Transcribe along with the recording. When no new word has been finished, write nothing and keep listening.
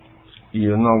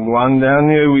You know, go on down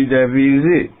here with that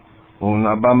visit.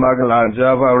 Una bambagla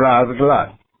java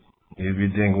razgla.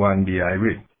 Everything one be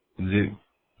irate.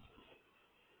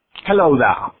 Hello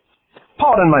there.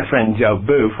 Pardon my friend Joe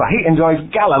Booth, for he enjoys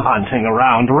gallivanting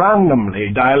around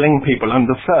randomly, dialing people on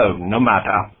the phone, no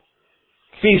matter.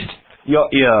 Feast your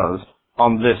ears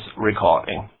on this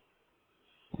recording.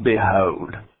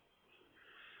 Behold.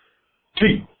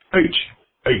 TMOTHERFUCKER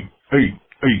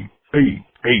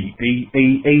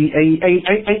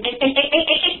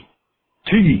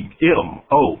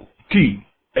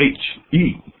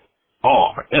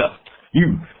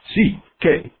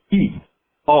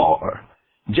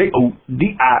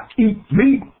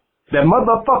That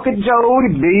motherfucker Jody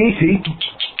B.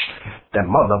 That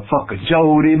motherfucker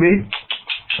Jody B.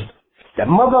 That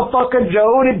motherfucker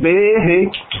Jody B.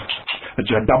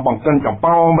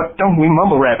 We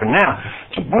mumble rapping now.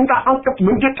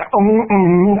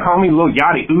 Call me Lil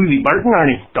Yachty, Uzi, Bert and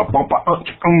Ernie.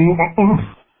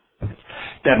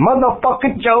 That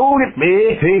motherfucker Jody B.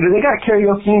 Do they got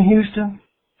karaoke in Houston?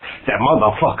 That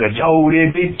motherfucker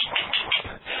Jody B.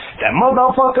 That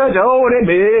motherfucker Jody B.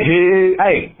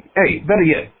 Hey, better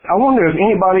yet, I wonder if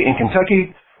anybody in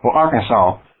Kentucky or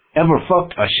Arkansas ever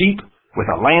fucked a sheep with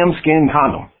a lambskin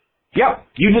condom. Yep,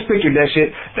 you just pictured that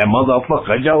shit. That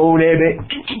motherfucker Jody B.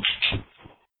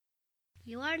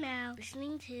 You are now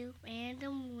listening to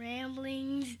Random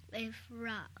Ramblings with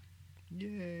Rob.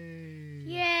 Yay!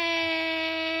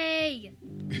 Yay!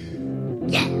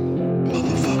 Yeah!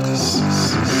 Motherfuckers.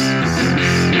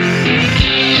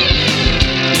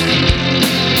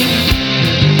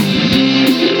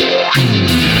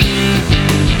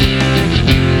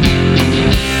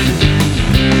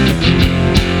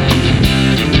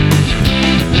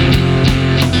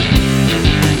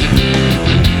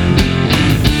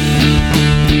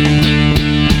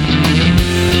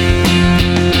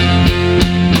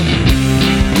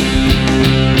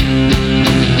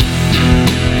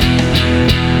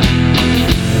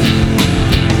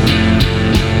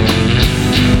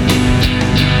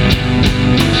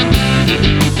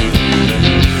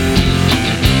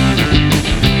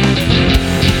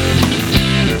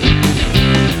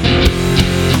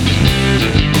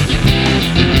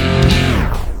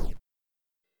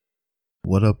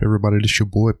 What up, everybody? This your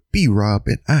boy B-Rob,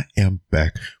 and I am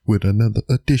back with another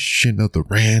edition of the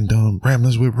Random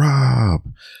Ramblings with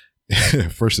Rob.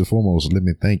 First and foremost, let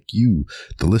me thank you,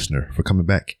 the listener, for coming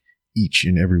back each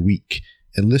and every week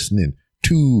and listening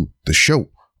to the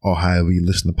show, or however you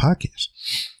listen to podcasts.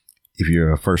 If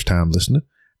you're a first-time listener,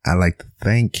 I'd like to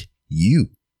thank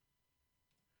you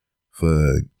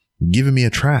for giving me a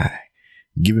try,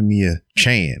 giving me a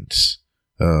chance.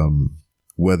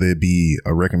 Whether it be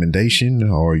a recommendation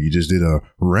or you just did a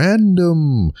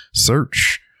random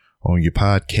search on your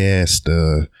podcast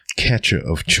catcher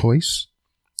of choice,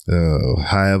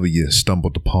 however you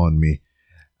stumbled upon me,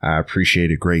 I appreciate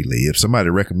it greatly. If somebody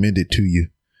recommended to you,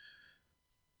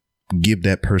 give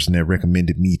that person that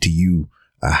recommended me to you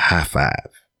a high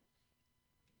five.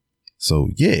 So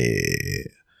yeah,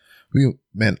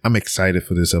 man, I'm excited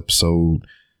for this episode.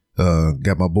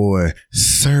 Got my boy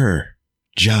Sir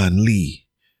John Lee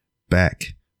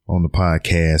back on the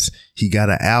podcast. He got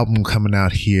an album coming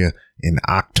out here in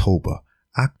October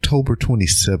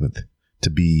 27th to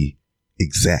be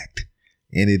exact.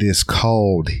 And it is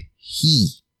called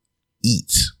He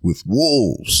Eats with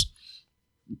Wolves.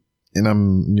 And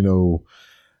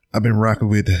I've been rocking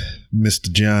with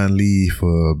Mr. John Lee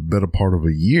for a better part of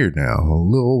a year now, a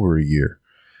little over a year.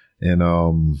 And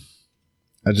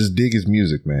I just dig his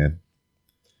music, man.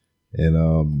 And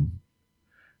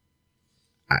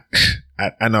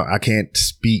I know I can't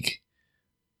speak,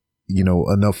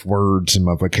 enough words in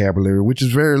my vocabulary, which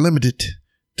is very limited,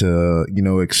 to,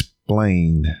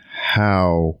 explain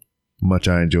how much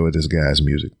I enjoy this guy's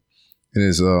music. And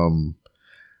it's, I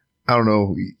don't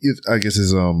know, I guess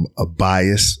it's a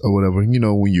bias or whatever,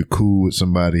 when you're cool with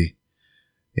somebody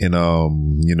and,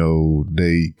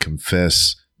 they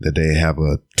confess that they have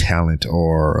a talent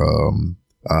or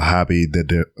a hobby that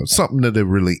they're something that they're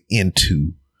really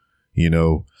into.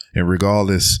 And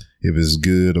regardless if it's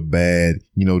good or bad,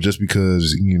 just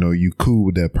because, you cool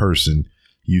with that person,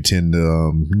 you tend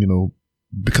to,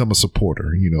 become a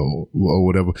supporter, or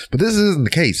whatever. But this isn't the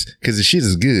case because the shit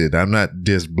is good. I'm not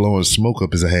just blowing smoke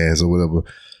up his ass or whatever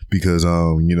because,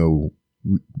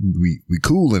 we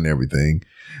cool and everything.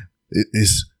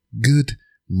 It's good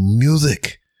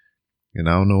music. And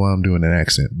I don't know why I'm doing that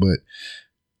accent, but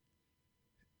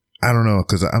I don't know.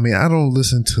 Cause I don't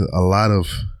listen to a lot of,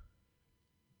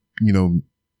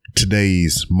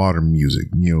 today's modern music,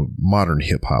 modern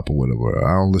hip hop or whatever.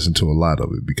 I don't listen to a lot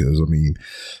of it because, I mean,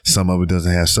 some of it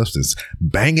doesn't have substance.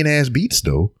 Banging ass beats,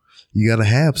 though. You got to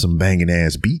have some banging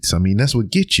ass beats. I mean, that's what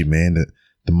gets you, man.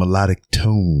 The melodic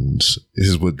tones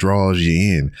is what draws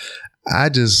you in. I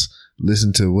just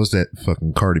listened to, what's that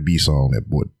fucking Cardi B song, that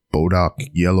Bodak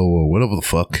Yellow or whatever the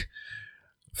fuck,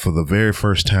 for the very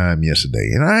first time yesterday.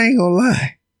 And I ain't gonna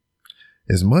lie,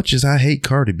 as much as I hate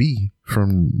Cardi B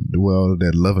from,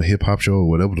 that Love and Hip Hop show or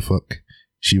whatever the fuck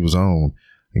she was on,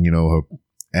 and her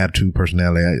attitude,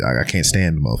 personality, I can't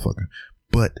stand the motherfucker.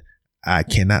 But I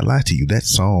cannot lie to you, that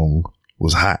song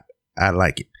was hot. I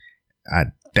like it. I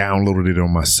downloaded it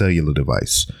on my cellular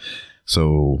device.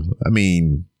 So, I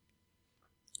mean,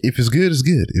 if it's good, it's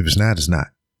good. If it's not, it's not.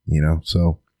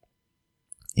 So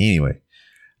anyway,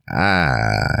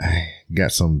 I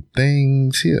got some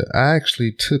things here. I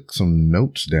actually took some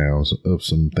notes down of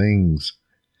some things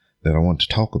that I want to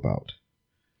talk about.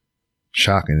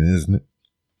 Shocking, isn't it?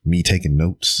 Me taking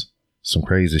notes. Some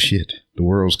crazy shit. The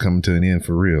world's coming to an end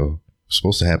for real. It's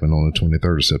supposed to happen on the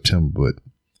 23rd of September, but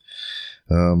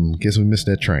guess we missed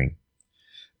that train.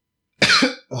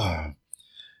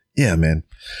 Yeah, man.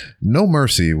 No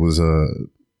Mercy was the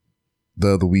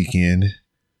other weekend.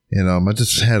 And I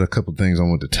just had a couple things I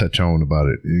wanted to touch on about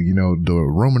it. The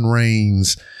Roman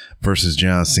Reigns versus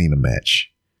John Cena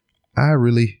match. I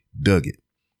really dug it.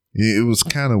 It was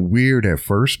kind of weird at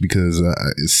first because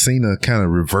Cena kind of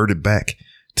reverted back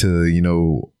to,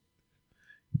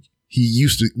 he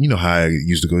used to, how it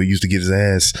used to go. He used to get his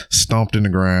ass stomped in the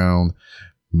ground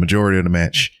majority of the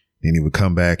match. Then he would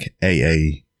come back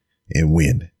AA and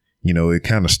win. It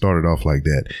kind of started off like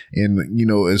that. And,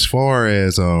 as far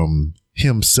as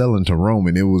him selling to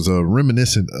Roman, it was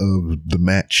reminiscent of the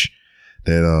match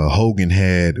that Hogan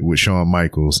had with Shawn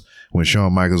Michaels when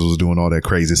Shawn Michaels was doing all that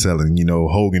crazy selling.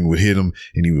 Hogan would hit him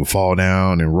and he would fall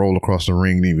down and roll across the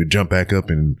ring, and he would jump back up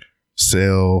and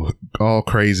sell all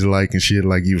crazy like and shit,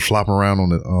 like he was flopping around on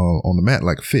the mat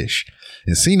like a fish.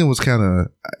 And Cena was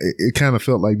it kind of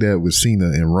felt like that with Cena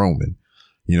and Roman.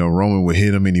 Roman would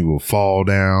hit him and he would fall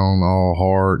down all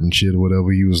hard and shit or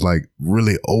whatever. He was like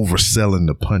really overselling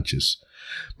the punches.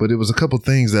 But there was a couple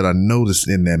things that I noticed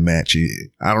in that match.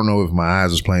 I don't know if my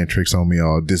eyes was playing tricks on me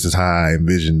or this is how I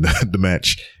envisioned the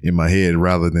match in my head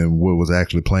rather than what was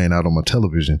actually playing out on my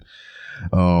television.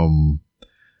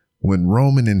 When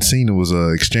Roman and Cena was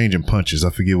exchanging punches, I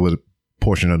forget what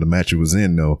portion of the match it was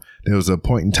in though. There was a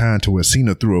point in time to where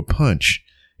Cena threw a punch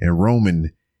and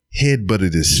Roman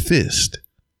headbutted his fist.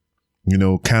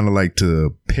 Kind of like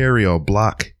to parry or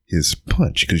block his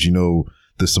punch. Because,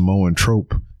 the Samoan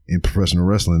trope in professional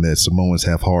wrestling that Samoans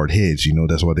have hard heads.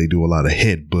 That's why they do a lot of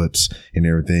headbutts and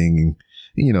everything.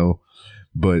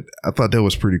 But I thought that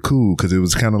was pretty cool because it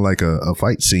was kind of like a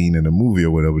fight scene in a movie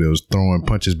or whatever. They was throwing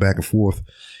punches back and forth.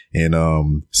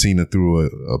 And Cena threw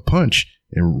a punch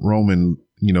and Roman,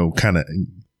 kind of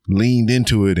leaned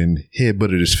into it and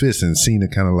headbutted his fist. And Cena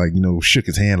kind of like, shook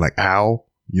his hand like, ow,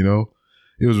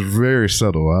 It was very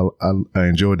subtle. I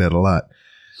enjoyed that a lot.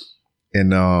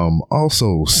 And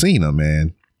also Cena,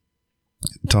 man,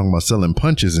 talking about selling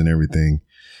punches and everything.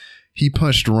 He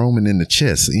punched Roman in the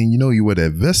chest. And you wear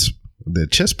that vest,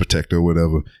 that chest protector or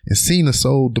whatever. And Cena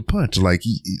sold the punch. Like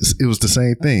it was the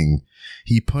same thing.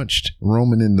 He punched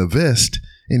Roman in the vest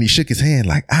and he shook his hand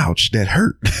like, ouch, that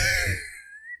hurt.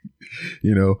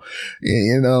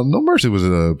 And No Mercy was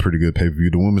a pretty good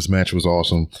pay-per-view. The women's match was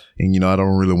awesome. And, I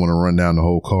don't really want to run down the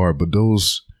whole card, but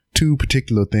those two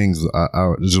particular things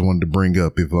I just wanted to bring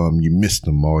up if you missed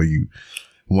them or you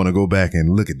want to go back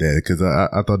and look at that, because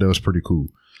I thought that was pretty cool.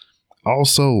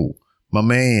 Also, my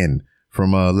man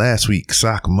from last week,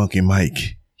 Sock Monkey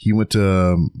Mike, he went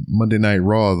to Monday Night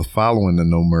Raw following the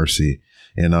No Mercy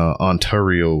in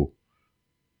Ontario,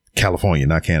 California,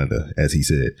 not Canada, as he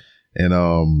said.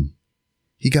 And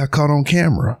he got caught on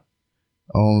camera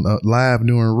on live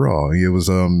during Raw. It was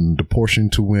the portion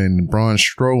to when Braun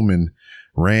Strowman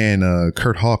ran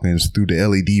Kurt Hawkins through the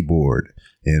LED board.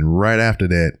 And right after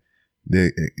that,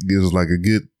 it was like a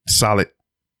good solid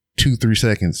 2-3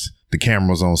 seconds. The camera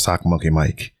was on Sock Monkey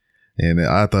Mike. And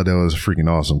I thought that was freaking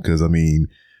awesome because,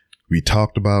 we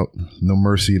talked about No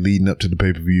Mercy leading up to the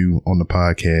pay-per-view on the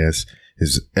podcast.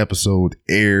 His episode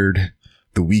aired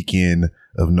the weekend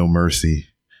of No Mercy.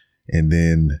 And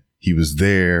then he was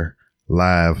there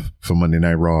live for Monday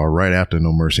Night Raw right after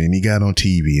No Mercy. And he got on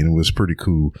TV and it was pretty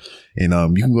cool. And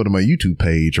you can go to my YouTube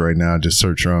page right now. Just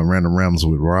search Random Rambles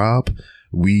with Rob.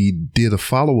 We did a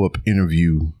follow-up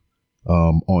interview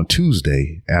on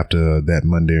Tuesday after that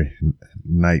Monday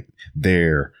night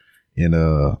there in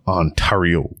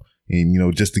Ontario. and, you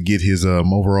know, just to get his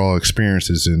overall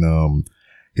experiences and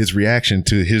his reaction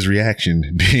to his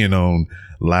reaction being on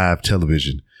live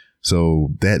television.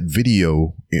 So that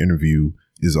video interview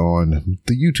is on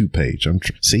the YouTube page. I'm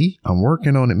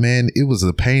working on it, man. It was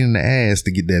a pain in the ass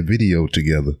to get that video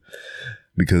together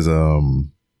because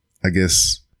I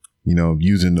guess, you know,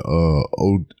 using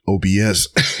OBS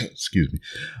excuse me,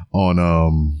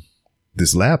 on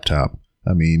this laptop,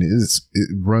 I mean, it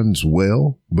runs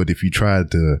well, but if you try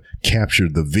to capture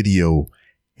the video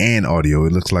and audio,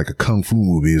 it looks like a kung fu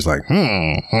movie. It's like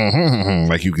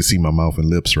like you can see my mouth and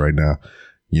lips right now.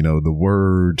 You know, the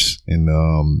words and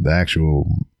the actual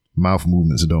mouth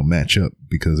movements don't match up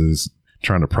because it's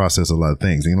trying to process a lot of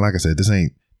things. And like I said, this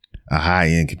ain't a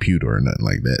high-end computer or nothing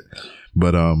like that.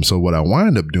 But so what I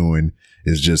wind up doing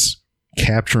is just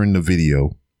capturing the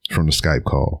video from the Skype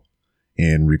call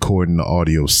and recording the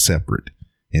audio separate.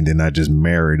 And then I just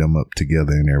married them up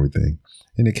together and everything.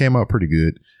 And it came out pretty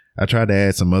good. I tried to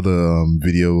add some other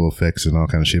video effects and all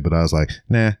kind of shit, but I was like,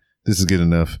 nah, this is good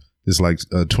enough. It's like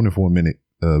a 24-minute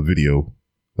video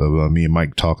of me and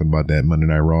Mike talking about that Monday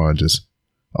Night Raw and just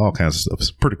all kinds of stuff. It's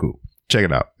pretty cool. Check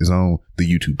it out. It's on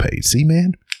the YouTube page. See,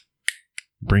 man?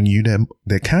 Bring you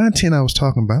that content I was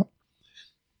talking about.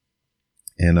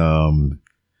 And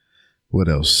what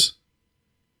else?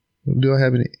 Do I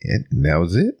have any? And that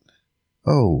was it?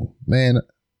 Oh, man.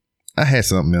 I had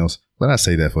something else, but I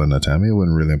say that for another time. It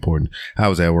wasn't really important. I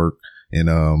was at work and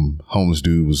homeless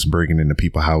dude was breaking into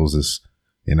people's houses.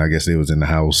 And I guess they was in the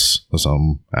house or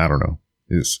something. I don't know.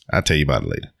 I'll tell you about it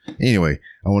later. Anyway,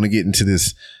 I want to get into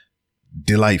this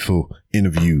delightful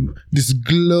interview, this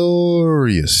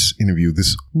glorious interview,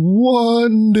 this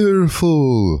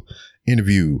wonderful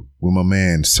interview with my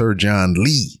man, Sir John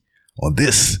Lee, on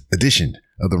this edition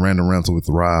of the Random Rental with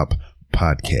Rob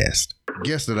podcast.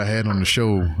 Guest that I had on the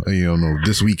show, you know,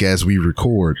 this week as we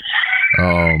record,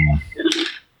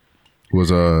 was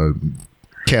a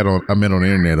cat I met on the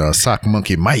internet, Sock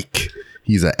Monkey Mike.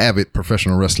 He's an avid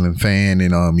professional wrestling fan,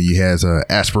 and he has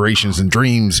aspirations and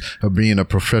dreams of being a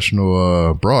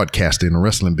professional broadcaster in the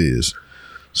wrestling biz.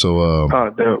 So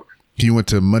dope. He went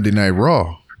to Monday Night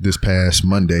Raw this past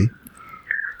Monday,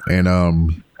 and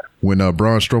when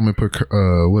Braun Strowman put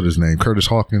what is his name, Curtis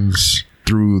Hawkins,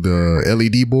 through the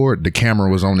LED board, the camera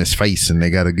was on his face, and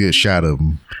they got a good shot of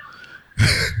him.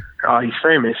 Oh, he's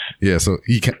famous. Yeah, so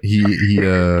he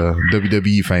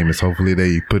WWE famous. Hopefully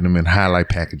they put him in highlight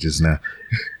packages now.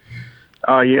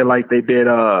 Oh yeah, like they did.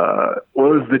 What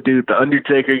was the dude, the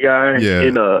Undertaker guy? Yeah.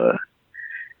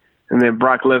 And then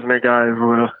Brock Lesnar guy as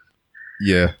well.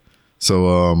 Yeah.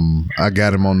 So I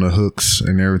got him on the hooks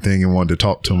and everything, and wanted to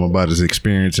talk to him about his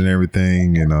experience and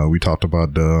everything. And we talked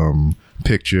about the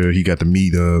picture. He got to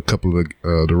meet a couple of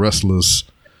the wrestlers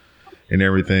and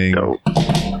everything. Dope.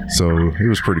 So it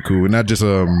was pretty cool. And I just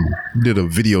did a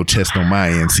video test on my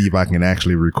end, see if I can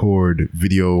actually record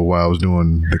video while I was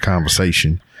doing the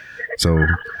conversation. So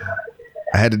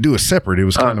I had to do it separate. It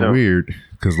was kind of weird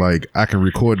because, like, I can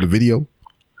record the video,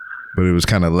 but it was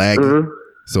kind of laggy. Mm-hmm.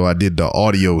 So I did the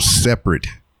audio separate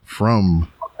from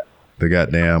the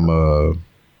goddamn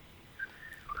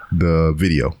the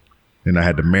video. And I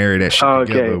had to marry that shit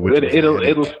together. Okay,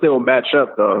 it'll still match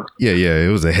up though. Yeah.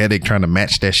 It was a headache trying to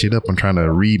match that shit up. I'm trying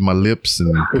to read my lips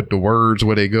and put the words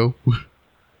where they go.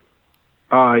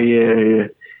 Oh yeah.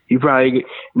 You probably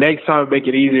next time make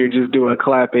it easier. Just do a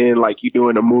clap in like you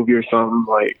doing a movie or something.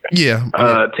 Like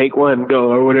take one,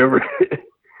 go or whatever.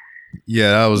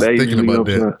 Yeah, I was thinking about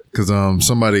that because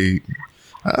somebody,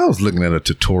 I was looking at a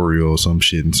tutorial or some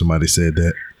shit and somebody said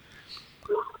that.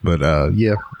 But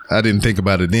yeah, I didn't think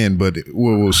about it then. But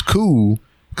what was cool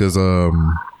because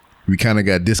we kind of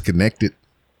got disconnected,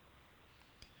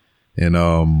 and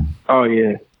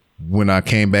when I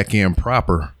came back in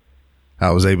proper,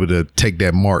 I was able to take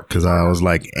that mark because I was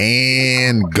like,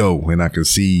 and go, and I could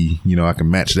see, you know, I can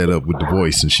match that up with the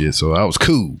voice and shit. So I was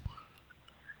cool.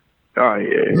 Oh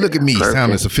yeah! Look at me,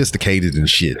 sounding sophisticated and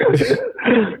shit.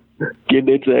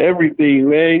 Getting into everything,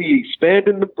 man. You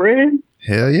expanding the brand.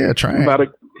 Hell yeah, trying. About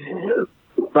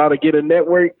to get a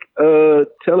network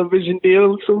television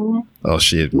deal soon. Oh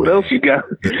shit! What else you got?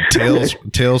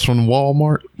 Tales from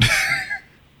Walmart.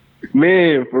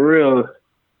 Man, for real.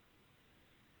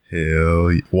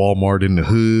 Hell, Walmart in the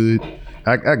hood.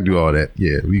 I can do all that.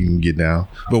 Yeah, we can get down.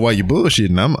 But while you're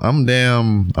bullshitting,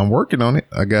 I'm working on it.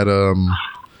 I got a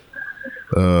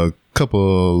couple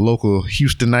of local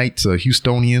Houstonites,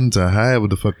 Houstonians, however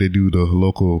the fuck they do the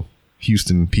local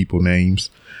Houston people names.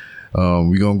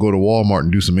 We're gonna go to Walmart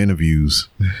and do some interviews.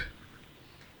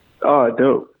 Oh,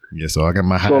 dope. Yeah, so I got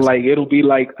my so like it'll be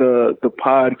like the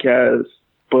podcast,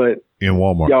 but in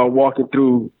Walmart. Y'all walking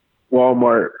through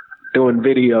Walmart doing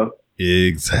video.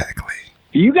 Exactly.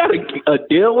 You got a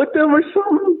deal with them or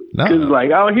something? No. Because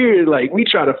like out here, like we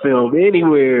try to film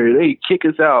anywhere, they kick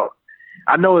us out.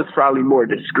 I know it's probably more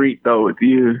discreet though with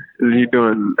you, because you're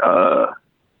doing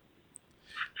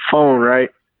phone, right?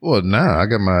 Well, nah, I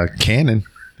got my Canon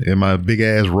and my big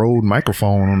ass Rode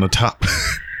microphone on the top.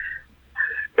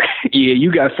 Yeah,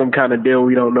 you got some kind of deal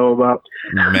we don't know about.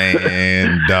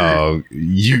 Man, dog,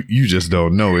 you just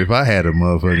don't know. If I had a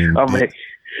motherfucking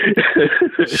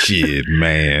shit,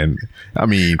 man. I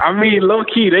mean, low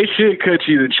key, they should cut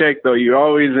you the check though. You're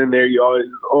always in there. You're always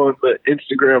on the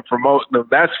Instagram promoting them.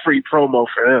 That's free promo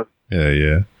for them.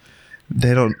 Yeah.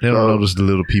 They don't notice the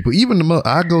little people. Even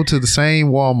I go to the same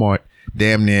Walmart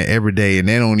damn near every day, and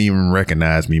they don't even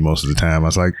recognize me most of the time. I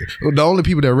was like, the only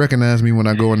people that recognize me when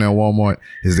I go in that Walmart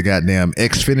is the goddamn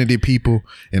Xfinity people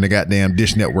and the goddamn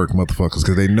Dish Network motherfuckers,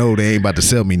 because they know they ain't about to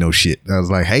sell me no shit. I was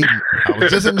like, hey, I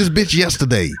was just in this bitch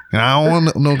yesterday, and I don't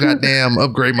want no goddamn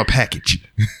upgrade my package.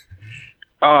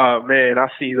 Oh man, I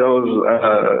see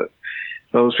those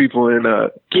people in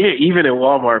even in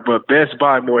Walmart, but Best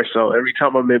Buy more so. Every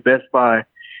time I'm in Best Buy,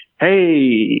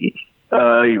 hey,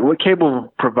 what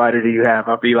cable provider do you have?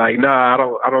 I'll be like, nah,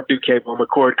 I don't do cable. I'm a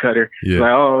cord cutter. Yeah.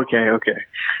 Like, oh, okay.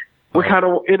 What kind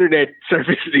of internet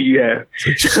service do you have?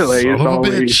 Like, it's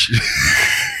always,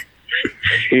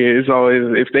 it's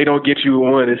always, if they don't get you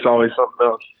one, it's always something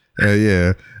else.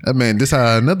 Yeah. I mean, this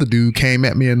how another dude came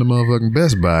at me in the motherfucking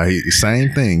Best Buy.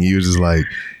 Same thing. He was just like,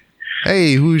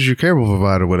 hey, who's your cable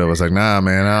provider? Whatever. I was like, nah,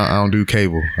 man, I don't do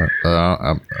cable.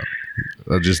 I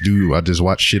just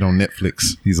watch shit on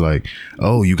Netflix. He's like,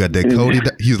 oh, you got that Cody?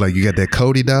 He's like, you got that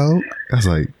Cody, dog? I was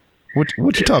like, what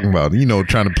you talking about? You know,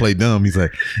 trying to play dumb. He's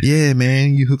like, yeah,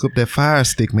 man, you hook up that Fire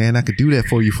Stick, man. I could do that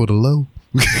for you for the low.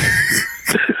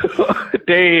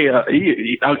 Damn.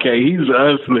 He's a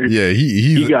hustler. Yeah,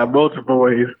 he got multiple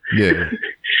ways. Yeah.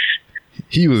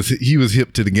 He was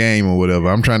hip to the game or whatever.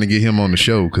 I'm trying to get him on the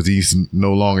show because he's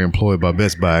no longer employed by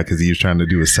Best Buy because he was trying to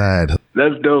do a side.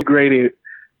 That's dope. Graded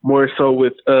more so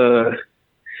with the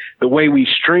way we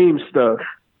stream stuff.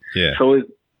 Yeah. So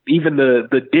even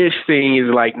the dish thing is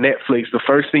like Netflix. The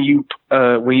first thing you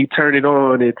when you turn it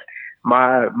on, it's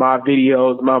my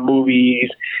videos, my movies,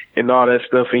 and all that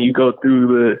stuff, and you go through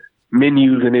the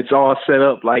menus, and it's all set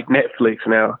up like Netflix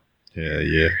now.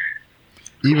 Yeah.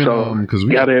 Even because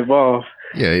we gotta evolve.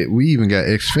 Yeah, we even got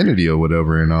Xfinity or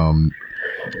whatever, and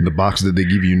the box that they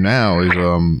give you now is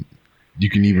you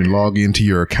can even log into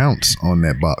your accounts on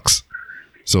that box.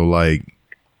 So like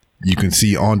you can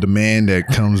see on demand that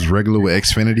comes regular with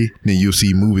Xfinity, then you'll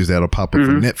see movies that'll pop up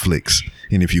for Netflix.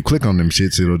 And if you click on them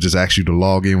shits, it'll just ask you to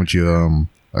log in with your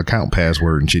account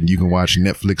password and shit. And you can watch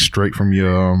Netflix straight from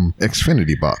your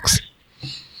Xfinity box.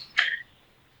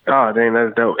 Oh, dang,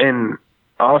 that's dope. And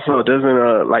also, doesn't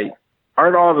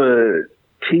aren't all the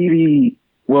TV,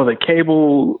 the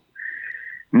cable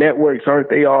networks, aren't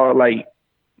they all like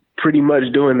pretty much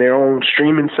doing their own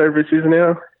streaming services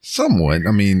now? Somewhat.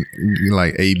 I mean,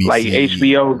 like ABC, like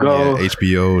HBO Go,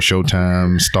 HBO,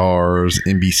 Showtime, Stars,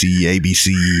 NBC,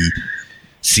 ABC,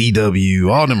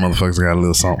 CW. All them motherfuckers got a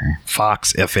little something.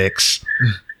 Fox, FX.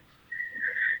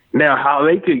 Now,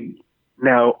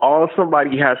 all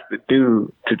somebody has to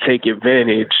do to take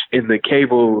advantage in the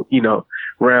cable,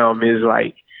 realm is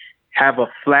like have a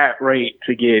flat rate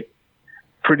to get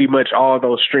pretty much all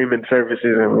those streaming services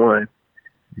in one.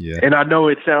 Yeah. And I know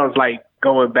it sounds like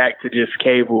going back to just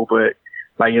cable, but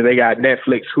like they got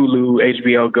Netflix, Hulu,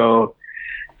 HBO Go,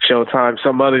 Showtime,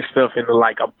 some other stuff in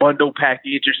like a bundle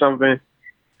package or something.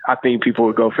 I think people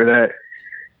would go for that.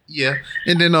 Yeah.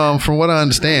 And then from what I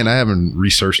understand, I haven't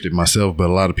researched it myself, but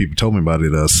a lot of people told me about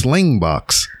it.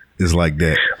 Slingbox is like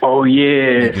that. Oh,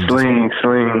 yeah. Sling,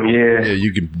 yeah. Yeah,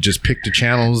 you can just pick the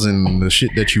channels and the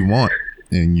shit that you want,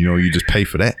 and, you just pay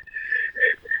for that.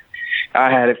 I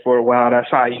had it for a while. That's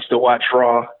how I used to watch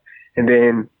Raw. And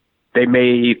then they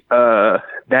made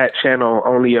that channel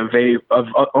only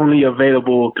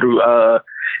available through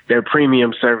their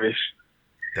premium service.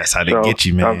 That's how they get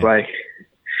you, man. I was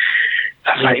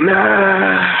like,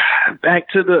 nah. Back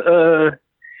to the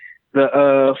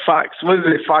Fox. What is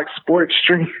it? Fox Sports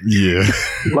stream. Yeah.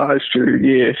 Live stream.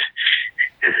 Yeah.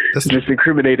 That's just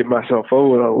incriminated myself.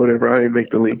 Oh, whatever. I didn't make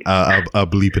the link. I'll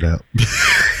bleep it out.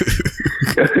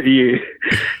 Yeah.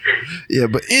 Yeah,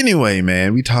 but anyway,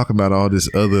 man, we talk about all this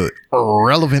other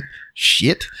irrelevant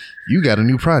shit. You got a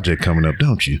new project coming up,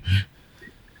 don't you?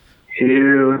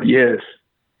 Hell yes.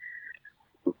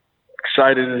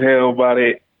 Excited as hell about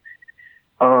it.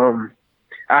 I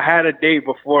had a date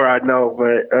before, I know,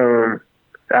 but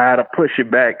I had to push it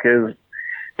back because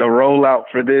the rollout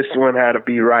for this one had to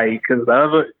be right. Because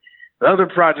the other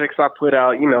projects I put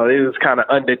out, it was kind of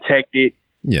undetected.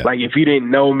 Yeah. Like if you didn't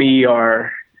know me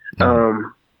or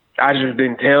I just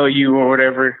didn't tell you or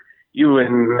whatever, you would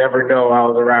never know I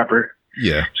was a rapper.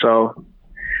 Yeah. So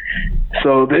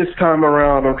this time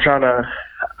around,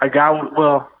 I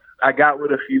got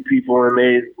with a few people and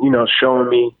they, showing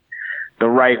me the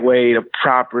right way to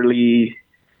properly,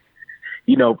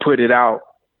 put it out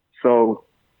so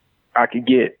I could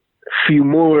get a few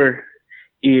more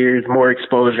ears, more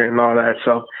exposure and all that.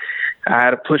 So I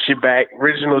had to push it back.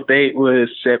 Original date was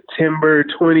September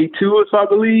 22nd, I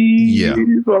believe. Yeah.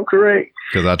 If I'm correct.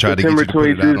 Because I tried September to get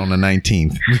you to put it out on the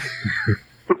 19th.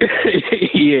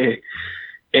 Yeah.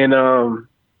 And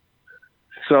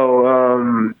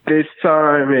this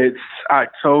time it's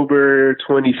October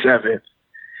 27th.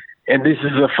 And this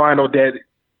is the final date.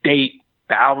 The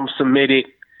album submitted.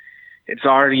 It's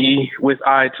already with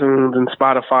iTunes and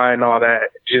Spotify and all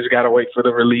that. Just got to wait for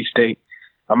the release date.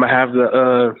 I'm going to have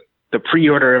the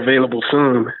pre-order available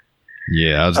soon.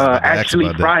 Yeah, I was actually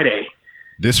about Friday.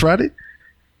 This Friday?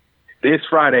 This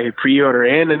Friday, pre-order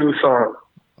and a new song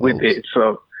with it.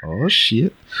 So. Oh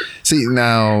shit! See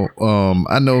now,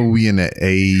 I know we in the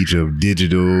age of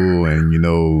digital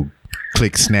and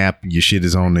click snap, your shit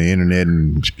is on the internet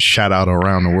and shout out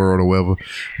around the world or whatever.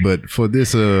 But for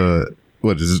this,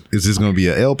 what is this going to be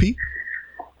a LP?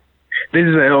 This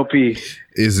is an LP.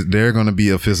 Is there going to be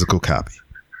a physical copy?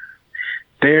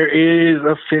 There is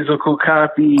a physical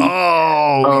copy.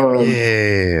 Oh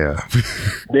yeah.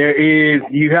 There is.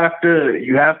 You have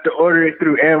to order it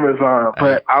through Amazon.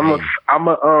 But I'm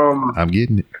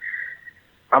getting it.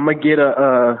 I'm gonna get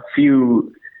a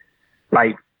few,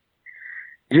 like,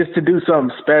 just to do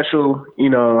something special.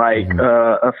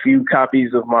 A few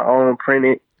copies of my own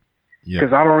printed.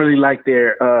 Because I don't really like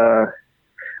their.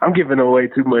 I'm giving away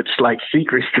too much like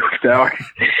secret stuff that I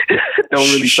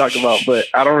don't really talk about, but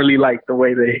I don't really like the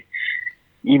way they,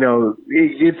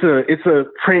 it's a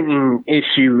printing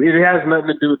issue. It has nothing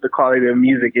to do with the quality of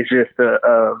music. It's just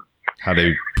how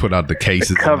they put out the cases,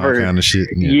 the cover, and all kind of shit.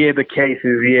 Yeah, the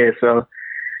cases. Yeah, so,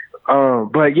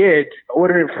 but yeah,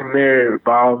 order it from there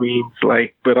by all means.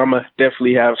 But I'm gonna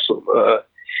definitely have some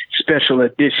special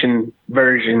edition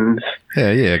versions.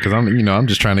 Yeah, because I'm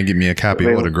just trying to get me a copy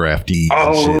autographed. Just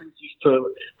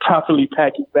to properly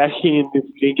pack it back in. If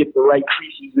you didn't get the right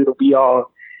creases, it'll be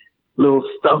all little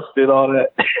stuffed and all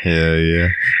that. Yeah.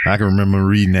 I can remember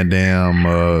reading that damn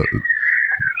the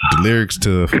lyrics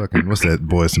to fucking what's that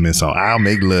Boyz II Men song? I'll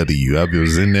Make Love to You. I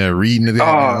was in there reading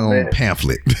the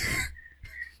pamphlet.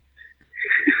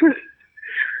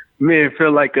 Man, it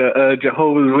felt like a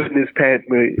Jehovah's Witness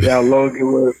pamphlet. How long it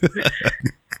was.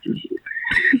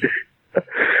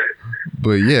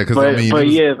 But yeah, because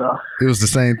it was the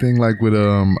same thing. Like with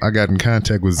I got in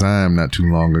contact with Zyme not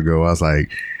too long ago. I was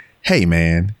like, "Hey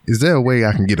man, is there a way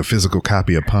I can get a physical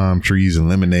copy of Palm Trees and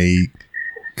Lemonade?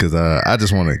 Because I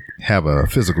just want to have a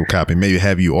physical copy, maybe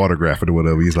have you autograph it or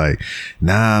whatever." He's like,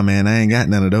 "Nah, man, I ain't got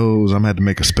none of those. I'm gonna have to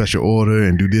make a special order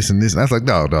and do this and this." And I was like,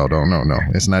 no,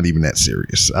 it's not even that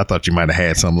serious. I thought you might have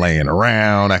had some laying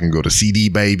around. I can go to CD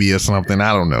Baby or something.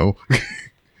 I don't know.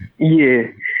 Yeah,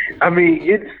 I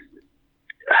mean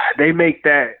they make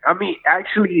that. I mean,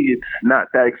 actually, it's not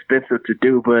that expensive to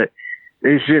do, but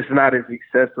it's just not as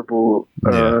accessible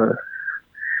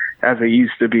as it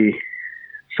used to be.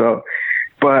 So,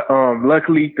 but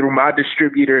luckily through my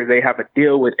distributor, they have a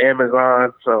deal with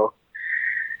Amazon, so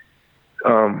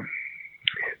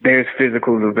there's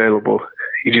physicals available.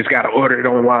 You just got to order it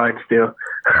online still.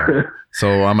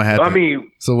 So I'm gonna have.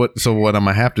 So what I'm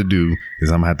gonna have to do is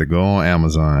I'm gonna have to go on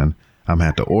Amazon. I'm gonna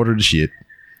have to order the shit.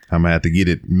 I'm gonna have to get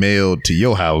it mailed to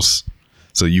your house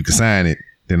so you can sign it.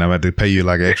 Then I'm gonna have to pay you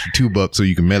like an extra $2 so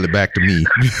you can mail it back to me.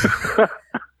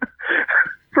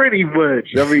 Pretty much.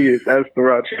 I mean, that's the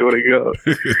route you want to go.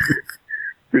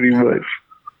 Pretty much.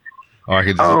 Or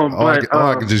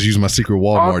I could just use my secret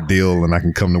Walmart deal and I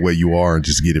can come to where you are and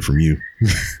just get it from you.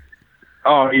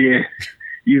 Oh yeah.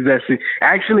 Use that shit.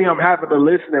 Actually, I'm having a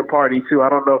listening party too. I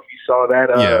don't know if you saw that.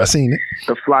 Yeah, I seen it.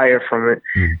 The flyer from it.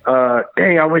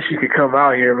 Dang, I wish you could come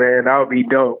out here, man. That would be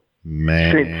dope.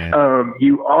 Man. Since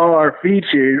you are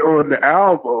featured on the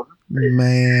album.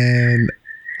 Man,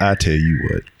 I tell you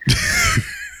what.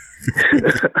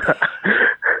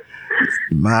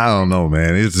 I don't know,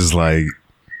 man. It's just like,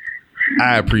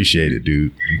 I appreciate it,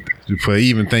 dude, for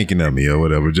even thinking of me or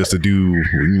whatever, just to do,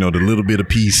 the little bit of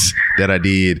piece that I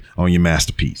did on your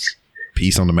masterpiece.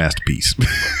 Piece on the masterpiece.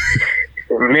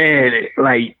 Man,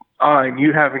 and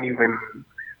you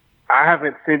I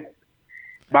haven't sent,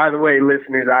 by the way,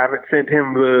 listeners, I haven't sent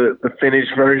him the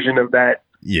finished version of that.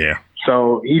 Yeah.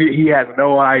 So he has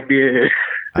no idea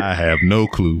I have no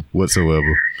clue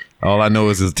whatsoever. All I know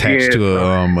is it's attached to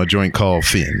a joint called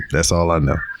Finn. That's all I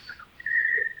know.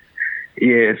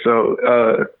 Yeah,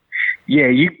 so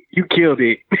you killed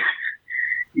it.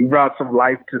 You brought some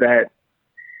life to that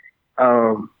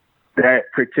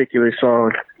particular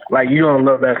song. Like, you don't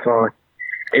love that song.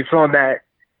 It's on that.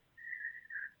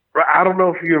 I don't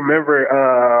know if you remember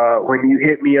when you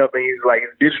hit me up and he's like, "Is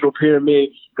Digital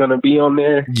Pyramids gonna be on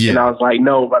there?" Yeah. And I was like,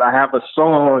 "No, but I have a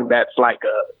song that's like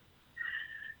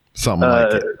something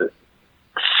like it.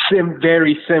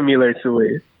 Very similar to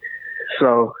it."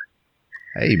 So,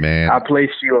 hey man, I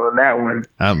placed you on that one.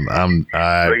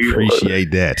 I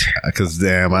appreciate that, because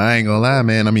damn, I ain't gonna lie,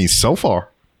 man. I mean, so far,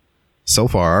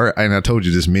 and I told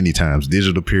you this many times.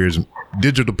 Digital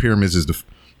Pyramids is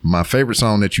my favorite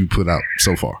song that you put out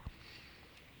so far.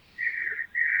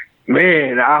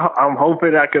 Man, I'm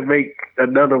hoping I can make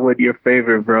another one your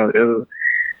favorite, bro.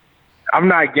 I'm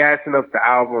not gassing up the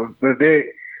album, but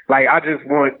I just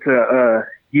want to,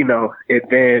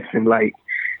 advance and like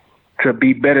to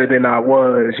be better than I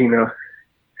was, Yeah,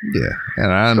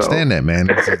 and I understand that, man.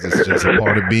 It's just a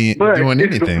part of doing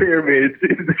anything. Pyramids.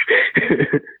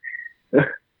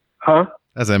 Huh?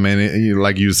 That's that, man.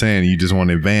 Like you were saying, you just want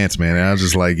to advance, man. And I was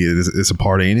just like, it's a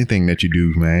part of anything that you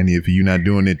do, man. If you're not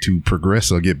doing it to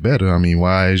progress or get better, I mean,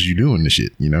 why is you doing the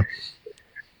shit, Yeah.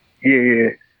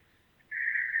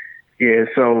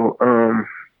 So,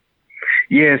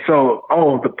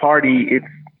 the party, it's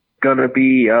gonna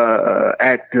be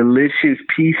at Delicious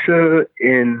Pizza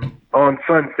on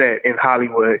Sunset in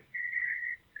Hollywood,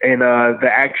 and the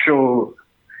actual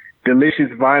Delicious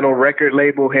vinyl record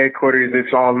label headquarters,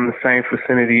 it's all in the same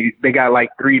vicinity. They got like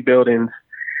 3 buildings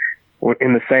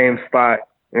in the same spot.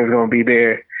 It's going to be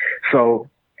there. So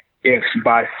if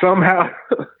by somehow,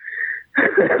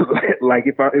 like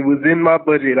if it was in my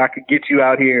budget, I could get you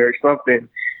out here or something,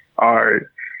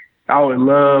 or I would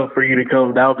love for you to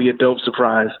come. That would be a dope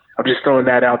surprise. I'm just throwing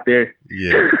that out there.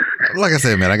 Yeah, like I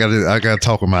said, man, I gotta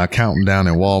talk with my accountant down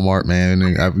in Walmart, man.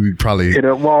 And we probably hit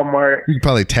up Walmart. We could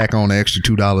probably tack on the extra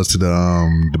 $2 to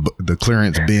the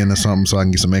clearance bin or something, so I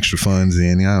can get some extra funds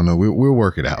in. I don't know. We'll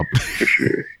work it out. For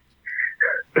sure.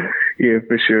 Yeah,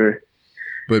 for sure.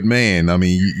 But man, I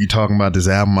mean, you talking about this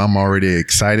album? I'm already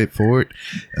excited for it.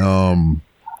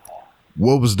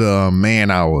 What was the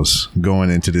man hours going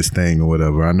into this thing or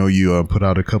whatever? I know you put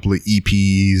out a couple of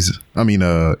EPs.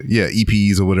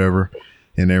 EPs or whatever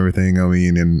and everything. I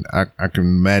mean, and I can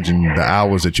imagine the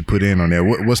hours that you put in on there.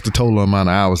 What's the total amount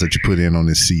of hours that you put in on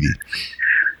this CD?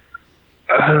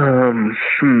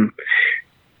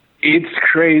 It's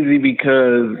crazy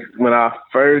because when I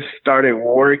first started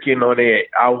working on it,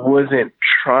 I wasn't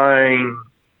trying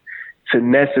to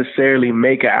necessarily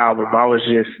make an album. I was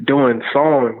just doing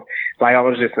songs. Like, I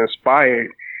was just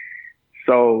inspired.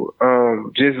 So,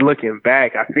 just looking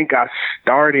back, I think I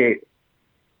started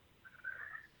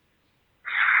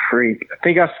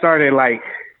like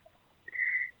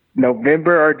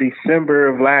November or December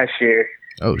of last year.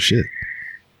 Oh, shit.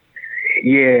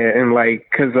 Yeah, and like,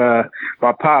 cause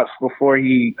my pops, before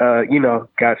he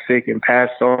got sick and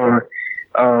passed on,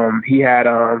 he had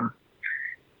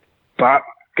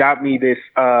got me this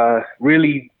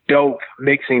really dope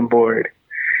mixing board,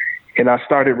 and I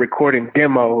started recording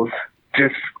demos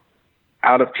just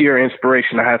out of pure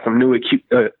inspiration. I had some new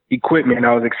equipment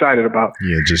I was excited about.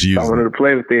 Yeah, just using. I wanted to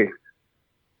play with it.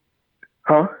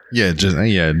 Huh? Yeah, just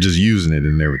using it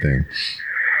and everything.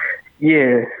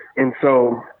 Yeah, and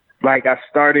so like I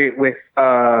started with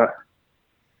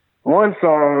one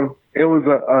song. It was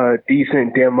a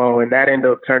decent demo, and that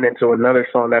ended up turning into another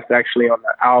song that's actually on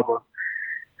the album.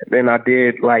 And then I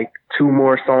did like 2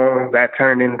 more songs that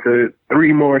turned into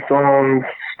 3 more songs.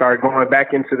 Started going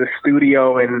back into the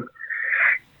studio and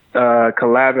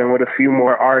collabing with a few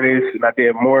more artists, and I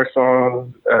did more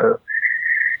songs.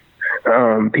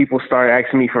 People started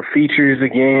asking me for features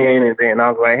again, and then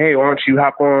I was like, "Hey, why don't you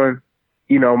hop on,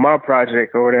 my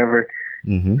project or whatever?"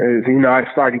 Mm-hmm. I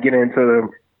started getting into the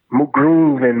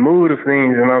groove and mood of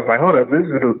things, and I was like, "Hold up, this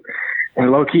is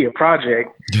low key a project."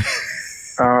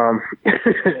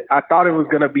 I thought it was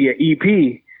gonna be an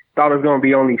EP. Thought it was gonna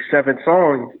be only 7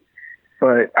 songs,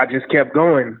 but I just kept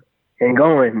going and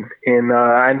going, and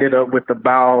I ended up with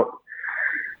about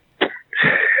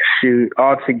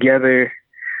altogether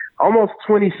almost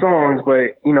 20 songs,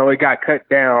 but it got cut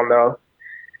down though.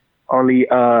 Only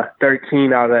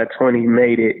 13 out of that 20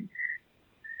 made it.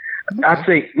 I'd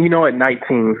say,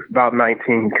 19, about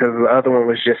 19, because the other one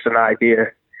was just an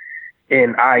idea.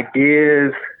 And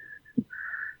ideas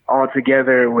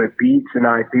altogether with beats and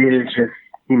ideas, just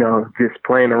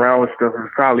playing around with stuff, was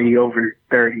probably over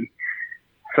 30.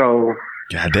 So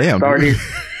God damn. Started.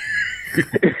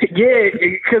 Yeah,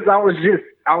 because I was just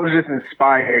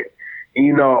inspired.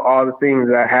 You know, all the things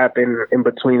that happened in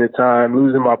between the time,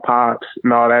 losing my pops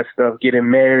and all that stuff, getting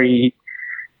married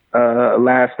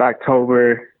last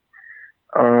October.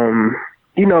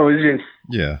 You know, it's just,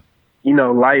 you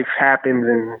know, life happens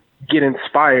and get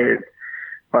inspired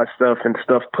by stuff, and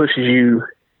stuff pushes you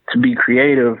to be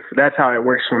creative. That's how it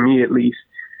works for me, at least.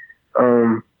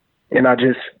 And I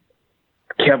just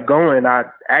kept going. I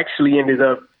actually ended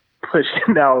up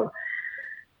pushing out,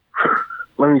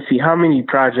 let me see, how many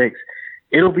projects?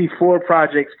 It'll be 4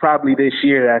 projects probably this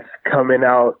year that's coming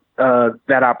out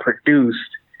that I produced.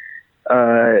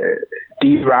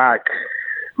 D-Rock,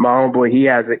 my homeboy, he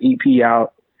has an EP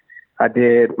out. I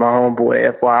did my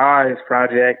homeboy FYI's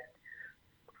project.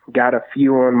 Got a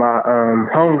few on my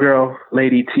homegirl,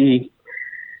 Lady T.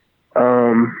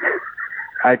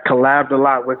 I collabed a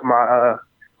lot with my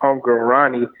homegirl,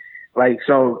 Ronnie. Like,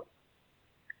 so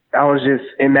I was just,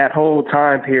 in that whole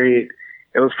time period,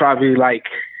 it was probably like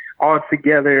all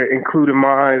together, including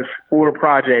mine, 4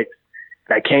 projects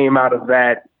that came out of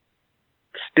that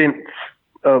stint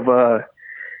of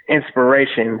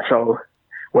inspiration. So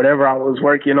whatever I was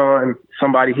working on,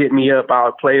 somebody hit me up, I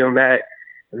would play on that,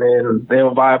 and then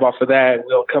they'll vibe off of that.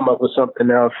 We'll come up with something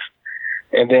else,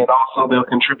 and then also they'll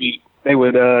contribute. They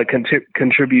would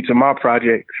contribute to my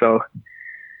project. So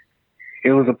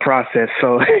it was a process.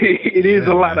 So it is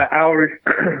a lot of hours.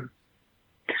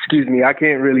 Excuse me. I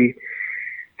can't really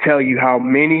tell you how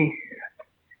many.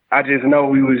 I just know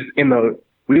we was in the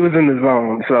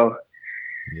zone. So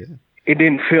it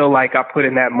didn't feel like I put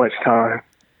in that much time.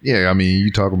 Yeah, I mean,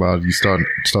 you talk about you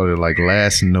started like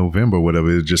last November,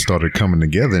 whatever. It just started coming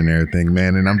together and everything,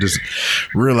 man. And I'm just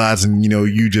realizing, you know,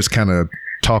 you just kind of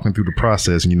talking through the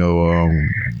process, you know,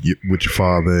 with your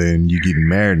father and you getting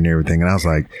married and everything. And I was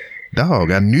like,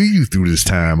 dog, I knew you through this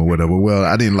time or whatever. Well,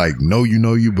 I didn't like know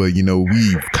you, but, you know,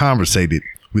 we conversated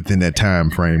within that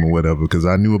time frame or whatever, because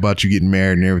I knew about you getting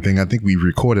married and everything. I think we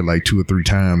recorded like 2 or 3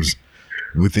 times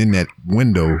within that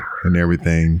window and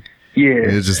everything. Yeah.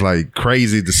 And it's just like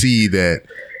crazy to see that,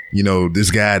 you know, this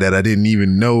guy that I didn't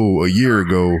even know a year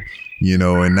ago, you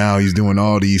know, and now he's doing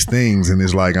all these things. And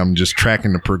it's like, I'm just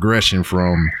tracking the progression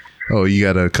from, oh, you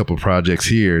got a couple projects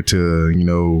here to, you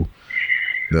know,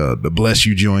 the Bless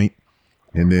You joint.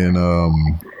 And then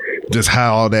just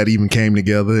how all that even came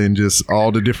together and just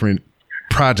all the different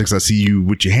projects I see you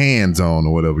with your hands on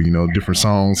or whatever, you know, different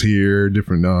songs here,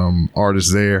 different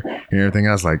artists there and everything.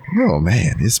 I was like, oh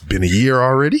man, it's been a year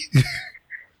already.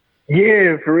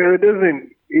 Yeah, for real.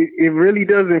 It really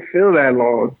doesn't feel that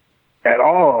long at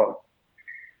all.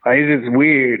 Like, it's just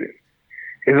weird.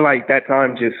 It's like that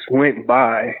time just went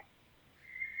by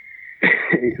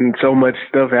and so much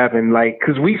stuff happened. Like,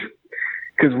 cause we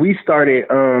started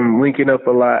linking up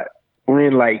a lot. We're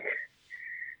in like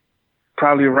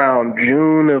probably around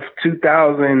June of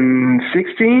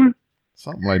 2016.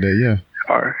 Something like that, yeah.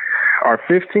 Or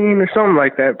 15 or something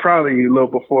like that, probably a little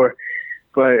before.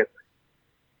 But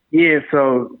yeah,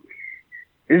 so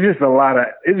it's just a lot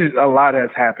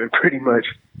has happened pretty much.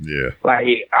 Yeah.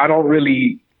 Like I don't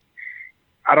really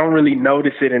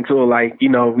notice it until, like, you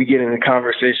know, we get into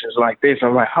conversations like this.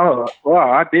 I'm like, oh,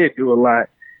 wow, I did do a lot.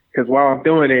 Because while I'm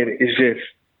doing it, it's just,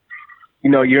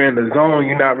 you know, you're in the zone,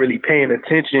 you're not really paying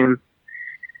attention.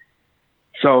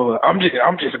 So I'm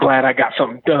just glad I got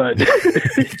something done.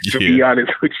 To be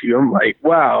honest with you, I'm like,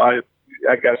 wow,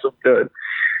 I got something done.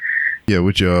 Yeah,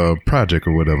 with your project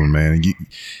or whatever, man.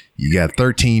 You got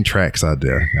 13 tracks out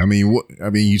there. I mean,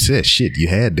 you said shit. You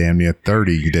had damn near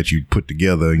 30 that you put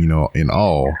together, you know, in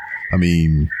all. I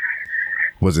mean,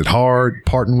 was it hard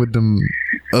parting with them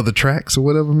other tracks or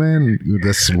whatever, man?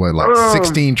 That's what, like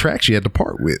 16 tracks you had to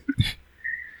part with.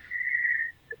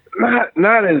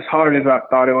 Not as hard as I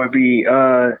thought it would be,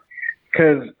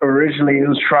 because originally it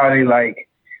was probably like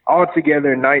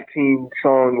altogether 19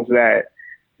 songs that,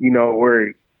 you know,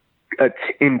 were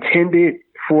intended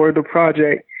for the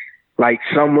project. Like,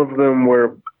 some of them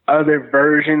were other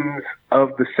versions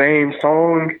of the same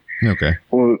song. Okay.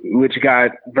 Which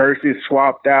got verses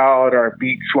swapped out or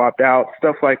beats swapped out,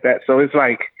 stuff like that. So it's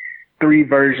like 3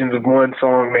 versions of one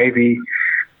song maybe.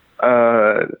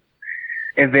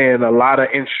 And then a lot of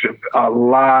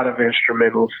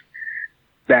instrumentals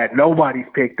that nobody's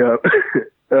picked up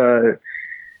that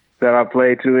I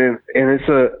played to, and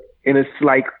it's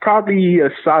like probably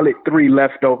a solid 3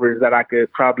 leftovers that I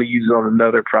could probably use on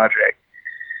another project.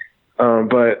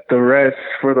 But the rest,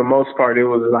 for the most part, it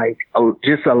was like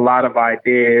just a lot of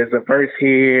ideas. A verse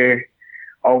here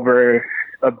over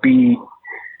a beat,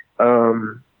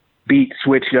 beat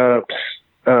switch ups,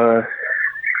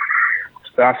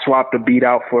 I swapped the beat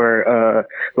out for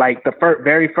like the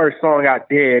very first song I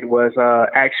did was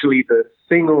actually the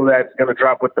single that's gonna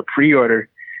drop with the pre-order,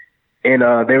 and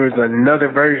there was another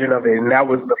version of it, and that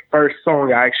was the first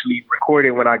song I actually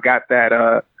recorded when I got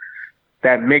that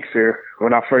mixer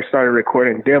when I first started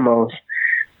recording demos,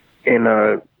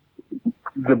 and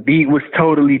the beat was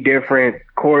totally different,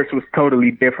 chorus was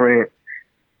totally different.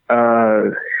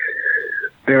 There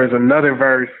was another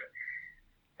verse.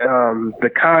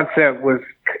 The concept was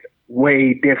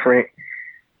way different,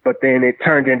 but then it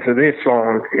turned into this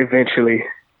song eventually.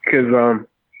 Cause,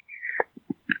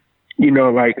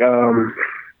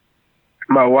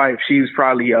 my wife, she's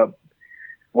probably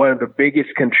one of the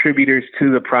biggest contributors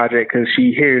to the project cause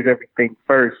she hears everything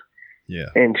first. Yeah.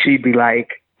 And she'd be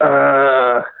like,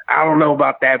 I don't know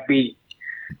about that beat,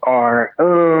 or,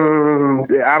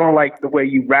 I don't like the way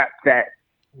you rap that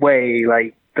way.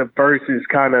 Like the verse is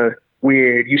kind of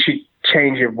weird. You should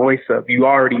change your voice up. You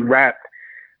already rapped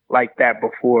like that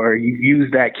before. You've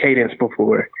used that cadence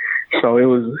before. So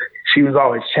she was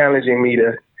always challenging me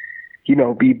to,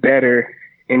 be better.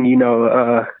 And,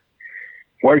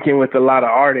 working with a lot of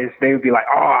artists, they would be like,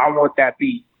 oh, I want that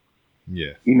beat.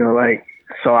 Yeah.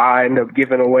 So I ended up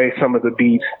giving away some of the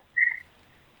beats.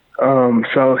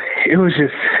 So it was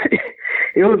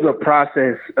it was a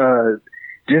process.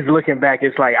 Just looking back,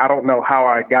 it's like, I don't know how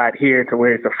I got here to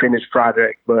where it's a finished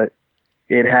project, but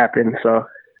it happened. So.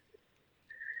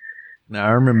 Now,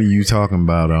 I remember you talking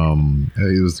about,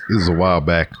 it was a while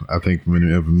back. I think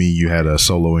whenever you had a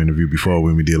solo interview before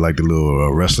when we did like the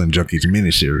little Wrestling Junkies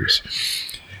miniseries.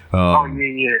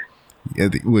 Yeah. I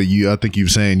think you were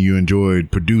saying you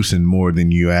enjoyed producing more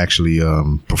than you actually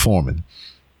performing.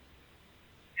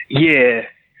 Yeah.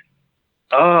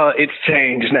 It's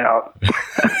changed now.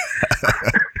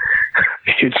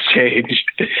 It's changed.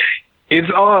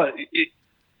 It's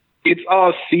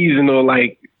all seasonal.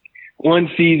 Like one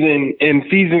season, and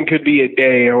season could be a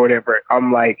day or whatever.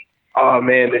 I'm like, oh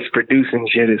man, this producing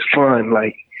shit is fun.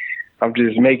 Like I'm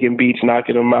just making beats,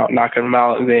 knocking them out,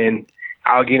 and then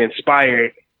I'll get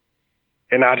inspired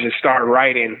and I'll just start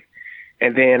writing,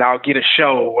 and then I'll get a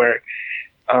show where,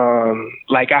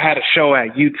 like I had a show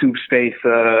at YouTube Space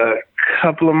a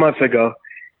couple of months ago,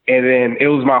 and then it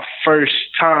was my first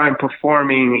time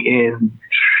performing in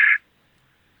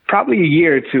probably a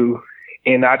year or two,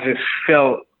 and I just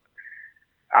felt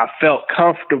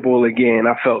comfortable again.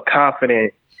 I felt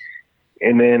confident,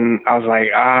 and then I was like,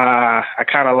 I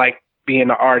kind of like being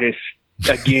an artist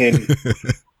again.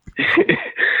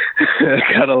 I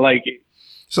kind of like it.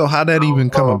 So how'd that even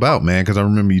come about, man? Because I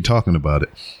remember you talking about it.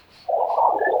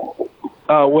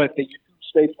 What, the YouTube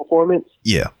Space performance?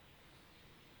 Yeah.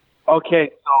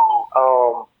 Okay,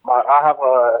 so I have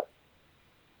a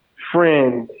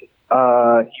friend.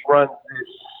 He runs this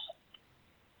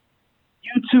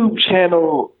YouTube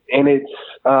channel, and it's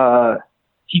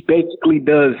he basically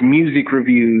does music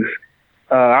reviews.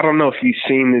 I don't know if you've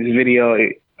seen this video,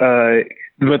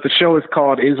 but the show is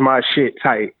called "Is My Shit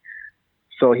Tight?"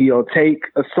 So he'll take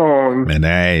a song. Man,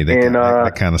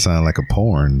 that kind of sounds like a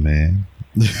porn, man.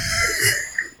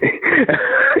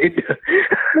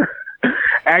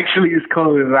 Actually, it's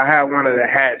cool. I had one of the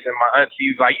hats, and my auntie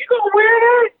was like, "You gonna wear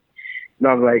that?" And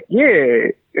I was like,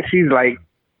 "Yeah." And she's like,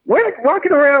 "What?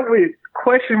 Walking around with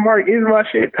question mark? Is my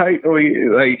shit tight?" Or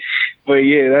like, but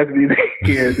yeah, that's neither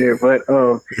here or there. But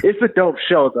it's a dope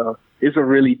show though. It's a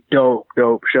really dope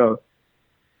show.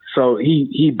 So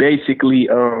he basically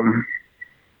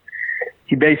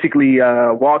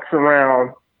walks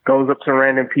around, goes up to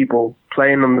random people,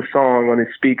 playing them the song on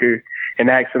his speaker, and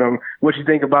asking them, "What you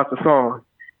think about the song?"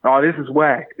 "Oh, this is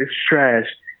whack. This is trash."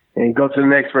 And he goes to the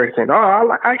next person. "Oh,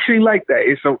 I actually like that."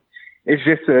 It's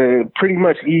just a pretty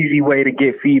much easy way to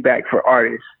get feedback for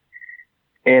artists.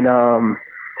 And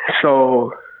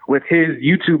so with his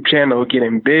YouTube channel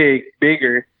getting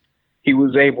bigger, he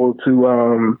was able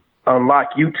to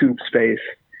unlock YouTube Space.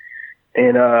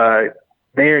 And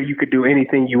there you could do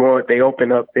anything you want. They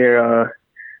open up their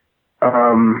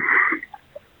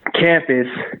campus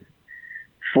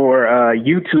for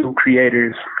YouTube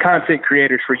creators, content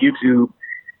creators for YouTube,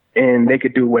 and they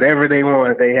could do whatever they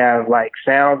want. They have like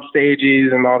sound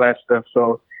stages and all that stuff.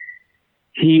 So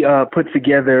he put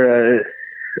together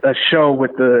a show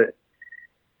with the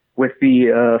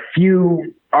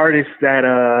few artists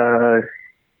that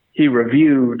he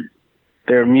reviewed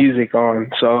their music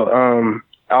on. So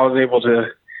I was able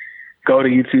to go to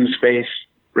YouTube Space,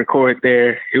 record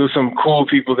there. It was some cool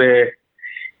people there,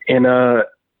 and I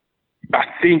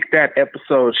think that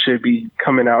episode should be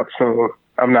coming out soon.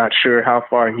 I'm not sure how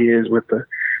far he is with the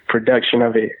production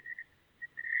of it.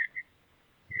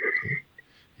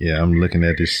 Yeah, I'm looking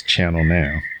at this channel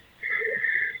now.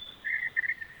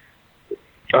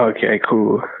 Okay,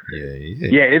 cool.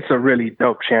 Yeah. It's a really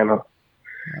dope channel.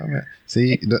 Oh, man.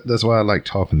 See, that's why I like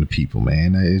talking to people,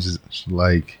 man. It's just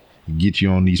like get you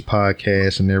on these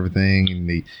podcasts and everything, and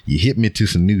you hit me to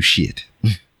some new shit.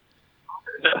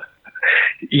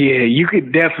 Yeah, you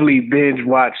could definitely binge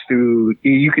watch through.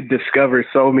 You could discover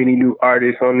so many new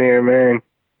artists on there, man.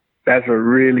 That's a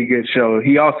really good show.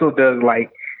 He also does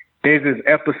there's this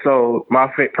episode, my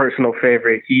personal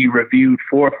favorite. He reviewed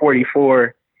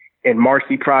 444 and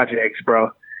Marcy Projects, bro.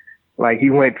 Like,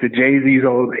 he went to Jay-Z's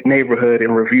old neighborhood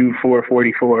and reviewed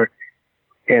 444,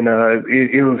 and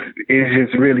it's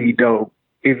just really dope.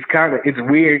 It's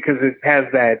weird because it has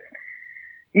that,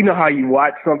 you know how you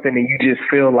watch something and you just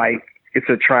feel like it's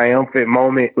a triumphant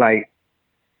moment, like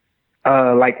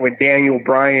when Daniel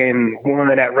Bryan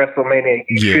won at WrestleMania,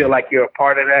 you feel like you're a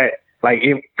part of that. Like,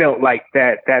 it felt like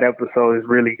that episode is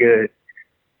really good.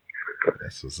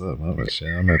 That's what's up. I'm gonna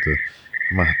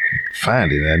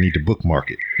find it. I need to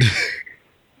bookmark it.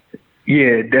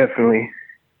 Yeah, definitely.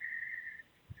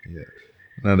 Yeah.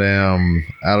 Now,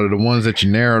 out of the ones that you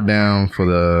narrowed down for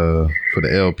the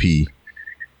LP,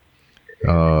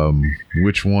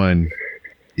 which one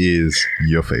is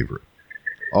your favorite?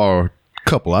 Or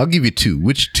couple? I'll give you two.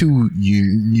 Which two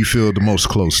you feel the most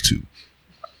close to?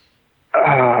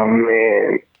 Oh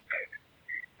man,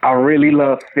 I really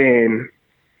love Finn.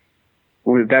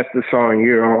 That's the song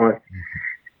you're on.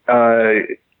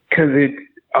 Cause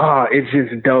it's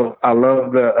just dope. I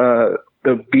love the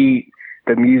beat,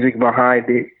 the music behind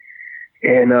it,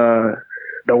 and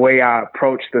the way I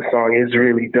approach the song is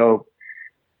really dope.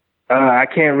 I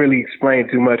can't really explain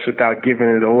too much without giving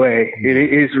it away. It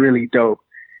is really dope,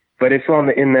 but it's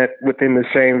within the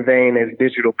same vein as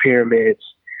Digital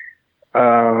Pyramids.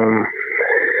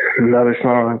 Another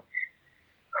song.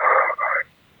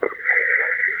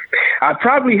 I'd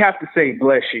probably have to say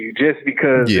Bless You, just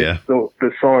because it's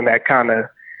the song that kind of,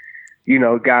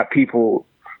 got people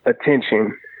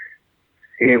attention.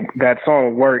 That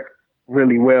song worked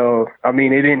really well. I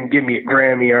mean, it didn't give me a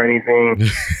Grammy or anything,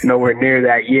 nowhere near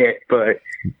that yet, but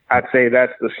I'd say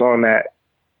that's the song that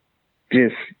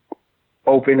just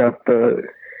opened up the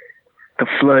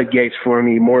floodgates for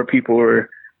me. More people were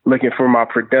looking for my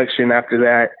production after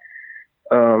that.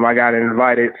 I got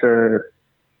invited to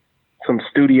some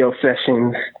studio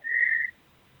sessions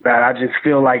that I just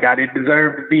feel like I didn't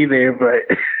deserve to be there, but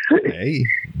hey.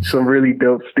 Some really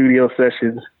dope studio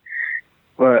sessions.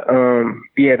 But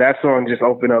that song just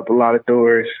opened up a lot of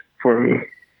doors for me.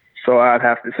 So I'd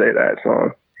have to say that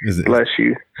song. Bless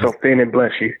You. So Finn and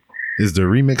Bless You. Is the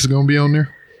remix going to be on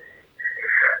there?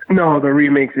 No, the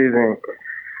remix isn't.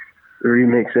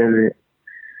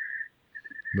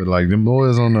 But like them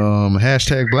boys on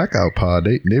hashtag Blackout Pod,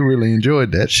 they really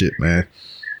enjoyed that shit, man.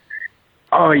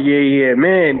 Oh yeah,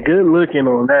 man. Good looking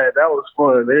on that. That was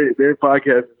fun. Their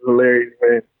podcast is hilarious,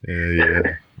 man.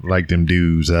 Yeah. Like them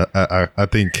dudes. I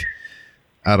think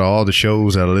out of all the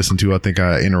shows that I listen to, I think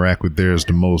I interact with theirs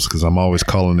the most because I'm always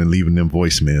calling and leaving them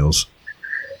voicemails.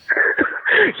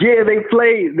 Yeah, they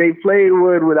played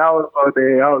one when I was on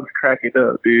there. I was cracking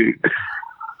up, dude.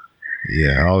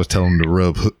 Yeah, I always tell them to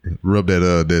rub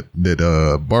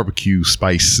that barbecue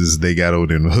spices they got over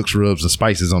there, and hooks, rubs, and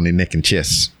spices on their neck and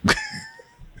chest.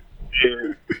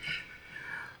 Yeah.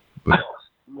 But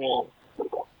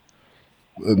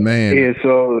man, yeah.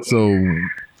 So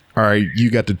all right,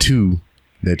 you got the two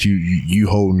that you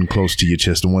holding close to your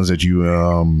chest, the ones that you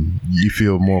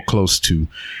feel more close to.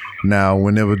 Now,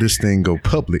 whenever this thing go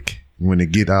public, when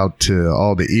it get out to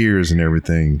all the ears and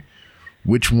everything.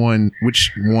 Which one,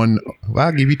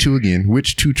 I'll give you two again.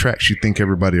 Which two tracks you think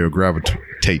everybody will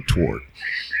gravitate toward?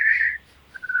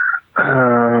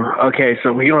 Okay,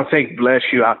 so we're going to take Bless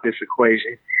You out this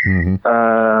equation.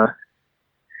 Mm-hmm.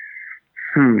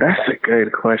 That's a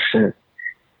good question.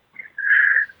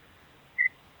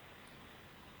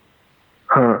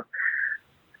 I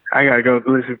got to go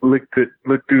look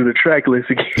through the track list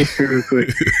again real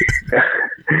quick.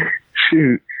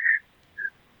 Shoot.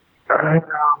 I don't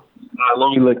know.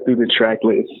 Let me look through the track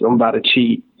list. I'm about to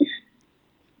cheat.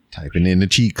 Typing in the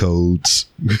cheat codes.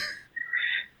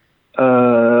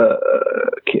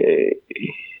 Okay.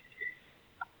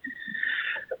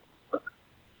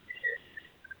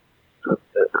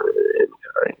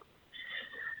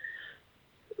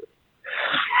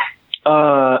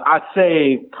 I'd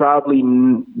say probably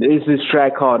there's this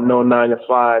track called No 9 to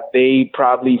 5. They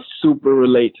probably super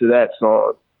relate to that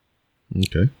song.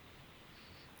 Okay.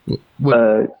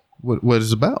 What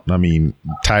is it about? I mean,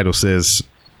 title says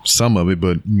some of it,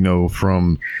 but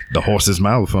from the horse's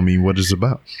mouth, I mean, what is it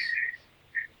about?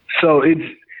 So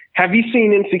Have you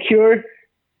seen Insecure?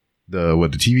 The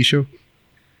TV show?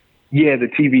 Yeah, the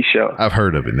TV show. I've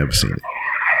heard of it, never seen it.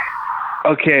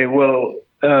 Okay, well,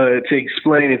 to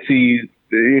explain it to you,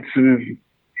 it's an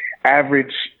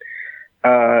average,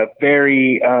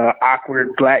 very awkward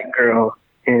black girl,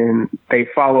 and they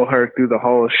follow her through the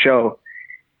whole show.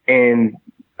 And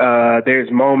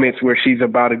there's moments where she's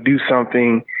about to do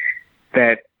something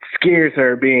that scares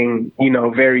her, being, you know,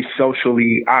 very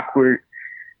socially awkward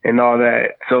and all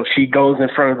that. So she goes in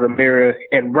front of the mirror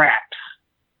and raps,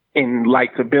 and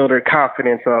like to build her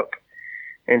confidence up.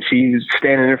 And she's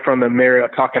standing in front of the mirror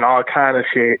talking all kind of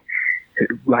shit,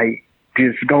 like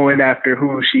just going after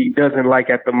who she doesn't like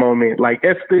at the moment. Like,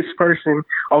 that's this person.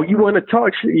 Oh, you want to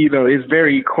talk shit? You know, it's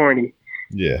very corny.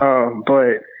 Yeah.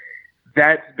 But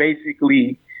that's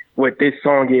basically what this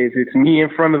song is. It's me in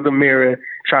front of the mirror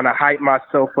trying to hype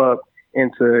myself up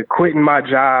into quitting my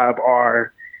job,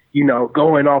 or, you know,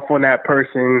 going off on that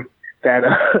person that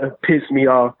pissed me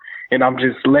off, and I'm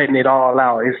just letting it all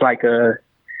out. It's like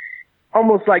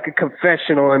almost like a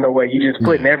confessional in a way. You're just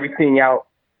putting everything out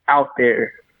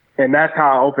there. And that's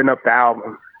how I open up the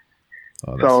album.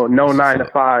 Oh, so no 9 to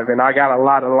 5. And I got a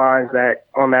lot of lines that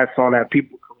on that song that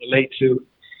people can relate to.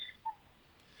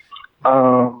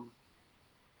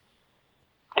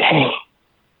 Dang.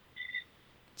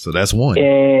 So that's one.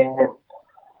 And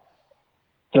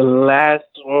the last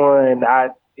one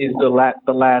is the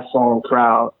last song,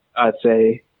 Proud, I'd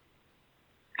say.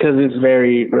 Because it's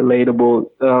very relatable.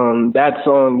 That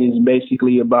song is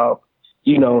basically about,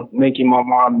 you know, making my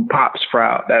mom and pops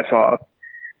proud. That's all.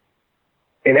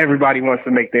 And everybody wants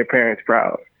to make their parents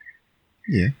proud.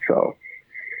 Yeah. So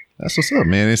that's what's up,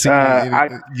 man.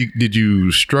 Did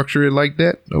you structure it like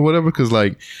that or whatever? Because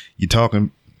like you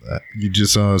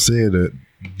just said that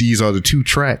these are the two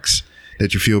tracks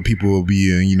that you feel people will be,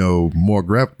 you know, more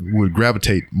would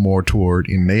gravitate more toward,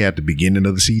 and they at the beginning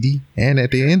of the CD and at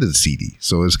the end of the CD.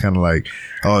 So it's kind of like,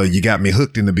 oh, you got me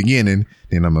hooked in the beginning,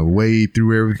 then I'm gonna wade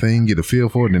through everything, get a feel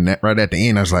for it, and then right at the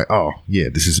end, I was like, oh yeah,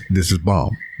 this is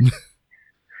bomb.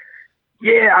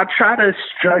 Yeah, I try to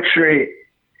structure it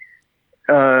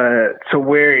to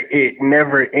where it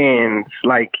never ends.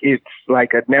 Like it's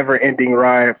like a never-ending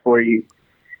ride for you.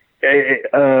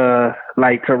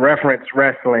 Like to reference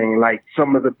wrestling, like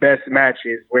some of the best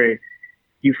matches where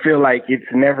you feel like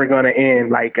it's never going to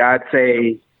end. Like I'd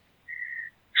say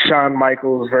Shawn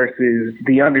Michaels versus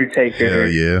The Undertaker.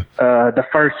 Yeah. The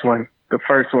first one at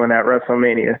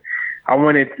WrestleMania. I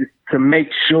wanted to make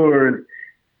sure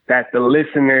that the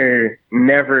listener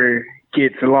never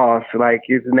gets lost. Like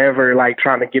it's never like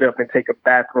trying to get up and take a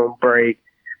bathroom break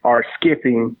or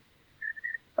skipping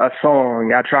a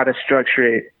song. I try to structure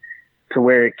it to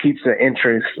where it keeps the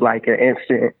interest like an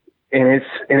instant, and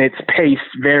it's paced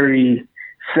very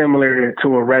similar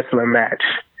to a wrestling match.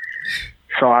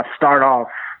 So I start off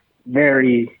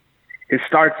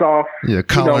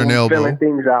collar and elbow, filling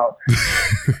things out.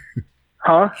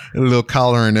 Huh? A little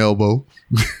collar and elbow.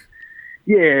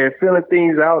 Yeah, filling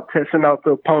things out, testing out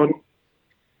the opponent,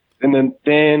 and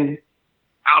then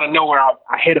out of nowhere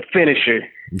I hit a finisher,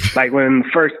 like when the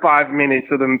first 5 minutes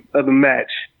of the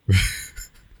match.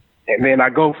 And then I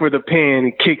go for the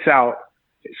pin, it kicks out,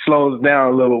 it slows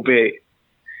down a little bit.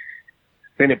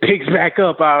 Then it picks back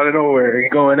up out of nowhere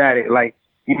and going at it. Like,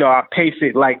 you know, I pace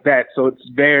it like that. So it's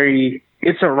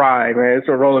a ride, man. It's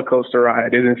a roller coaster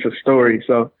ride, and it's a story.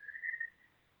 So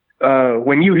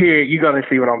when you hear it, you're going to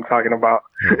see what I'm talking about.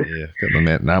 Yeah.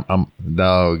 Man, I'm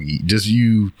dog, just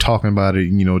you talking about it,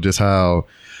 you know, just how,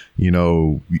 you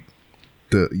know,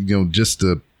 just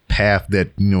the path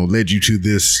that, you know, led you to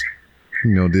this,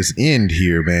 you know, this end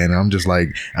here, man. I'm just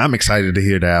like, I'm excited to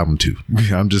hear the album too.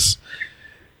 I'm just,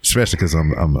 especially because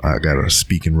I got a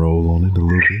speaking role on it a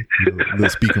little bit, a little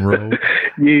speaking role.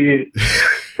 Yeah.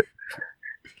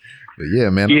 But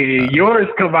yeah, man. Yeah, yours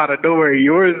come out of nowhere.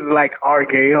 Yours is like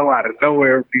RKO out of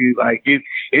nowhere. Like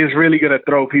it's really gonna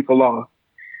throw people off.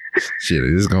 Shit,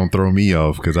 it's gonna throw me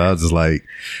off because I was just like,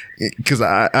 because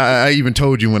I even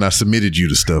told you when I submitted you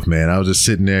the stuff, man. I was just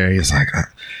sitting there. It's like.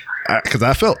 Because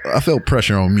I felt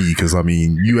pressure on me because, I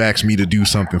mean, you asked me to do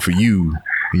something for you,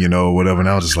 you know, whatever. And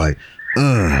I was just like,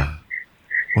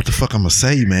 what the fuck I'm going to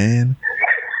say, man?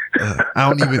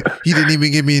 He didn't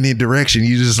even give me any direction.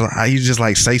 You just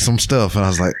like say some stuff. And I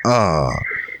was like,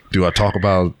 do I talk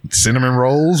about cinnamon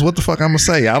rolls? What the fuck I'm going to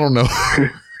say? I don't know.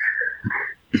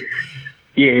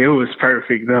 Yeah, it was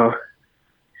perfect, though.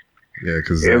 Yeah,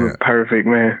 because it was perfect,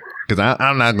 man. Because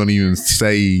I'm not going to even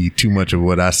say too much of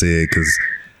what I said because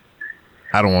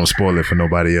I don't want to spoil it for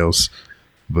nobody else.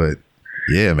 But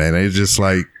yeah, man, it's just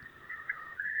like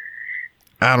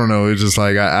I don't know. It's just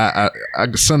like I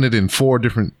sung it in four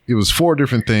different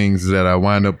things that I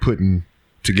wind up putting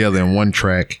together in one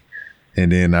track,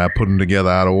 and then I put them together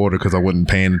out of order because I wasn't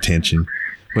paying attention.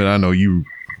 But I know you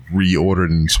reordered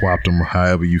and swapped them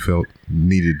however you felt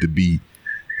needed to be,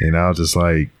 and I was just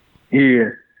like, yeah.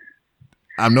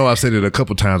 I know I've said it a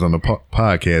couple times on the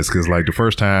podcast because like the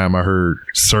first time I heard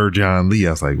Sir John Lee,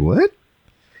 I was like, what?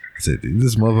 I said, did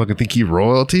this motherfucker think he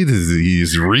royalty?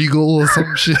 He's regal or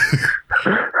some shit?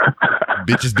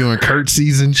 Bitches doing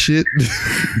curtsies and shit.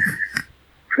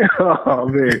 Oh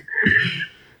man.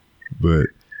 But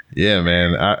yeah,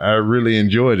 man, I really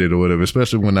enjoyed it or whatever,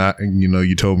 especially when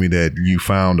you told me that you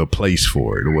found a place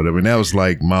for it or whatever. And that was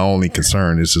like my only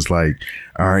concern. It's just like,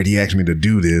 all right, he asked me to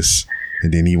do this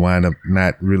and then he wound up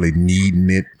not really needing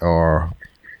it, or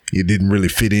it didn't really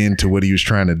fit into what he was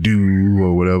trying to do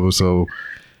or whatever. So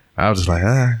I was just like,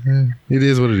 it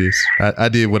is what it is. I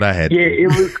did what I had. Yeah, it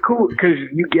was cool because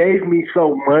you gave me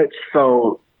so much,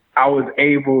 so I was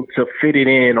able to fit it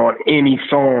in on any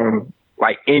song,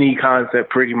 like any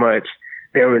concept pretty much.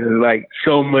 There was like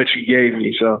so much you gave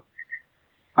me, so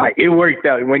like it worked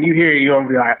out. When you hear it, you're gonna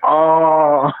be like,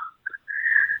 oh.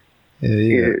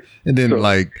 Yeah. And then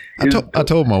like I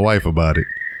told my wife about it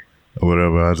or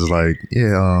whatever. I was just like,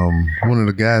 one of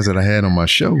the guys that I had on my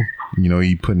show,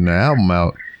 he putting the album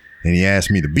out and he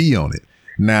asked me to be on it.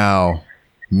 Now,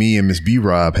 me and Miss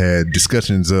B-Rob had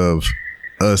discussions of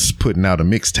us putting out a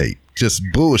mixtape, just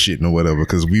bullshitting or whatever,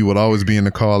 because we would always be in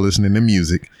the car listening to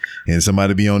music and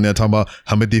somebody be on there talking about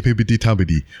hamidi pipidi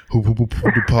tambidi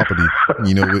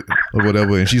poppity, or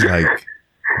whatever. And she's like,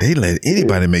 they let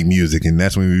anybody make music. And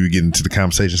that's when we would get into the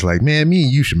conversations like, man, me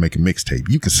and you should make a mixtape.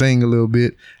 You can sing a little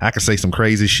bit. I can say some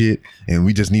crazy shit. And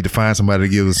we just need to find somebody to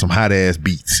give us some hot ass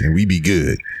beats and we be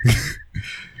good.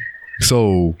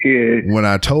 So when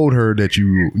I told her that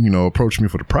you approached me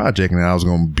for the project and I was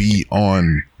going to be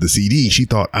on the CD, she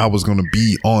thought I was going to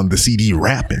be on the CD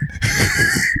rapping.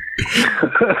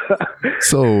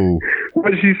 So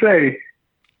what did she say?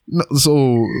 No,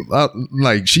 so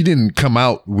she didn't come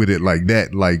out with it like that,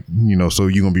 so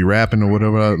you're gonna be rapping or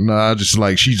whatever. No, I just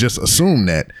she just assumed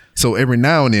that. So every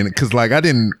now and then, because I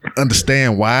didn't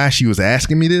understand why she was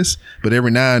asking me this, but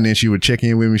every now and then she would check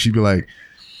in with me. She'd be like,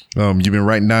 you've been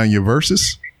writing down your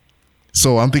verses?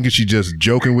 So I'm thinking she just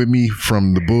joking with me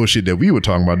from the bullshit that we were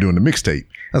talking about doing the mixtape.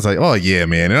 I was like, oh yeah,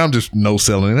 man. And I'm just no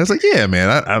selling it. I was like, yeah, man,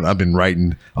 I've been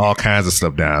writing all kinds of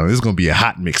stuff down. This is going to be a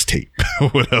hot mixtape or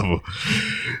whatever.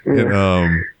 Yeah.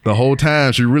 And the whole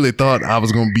time she really thought I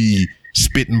was going to be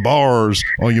spitting bars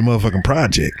on your motherfucking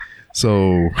project.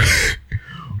 So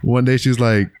one day she was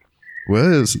like,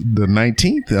 well, it's the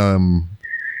 19th.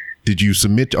 Did you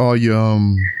submit all your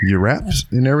raps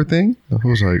and everything? I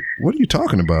was like, what are you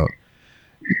talking about?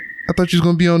 I thought you was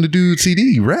going to be on the dude's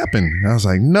CD rapping. I was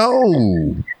like,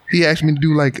 no. He asked me to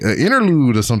do like an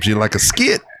interlude or some shit, like a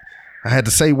skit. I had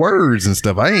to say words and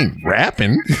stuff. I ain't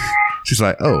rapping. She's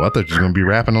like, oh, I thought you was going to be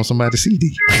rapping on somebody's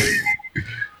CD.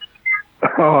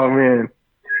 Oh, man.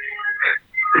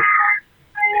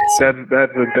 That's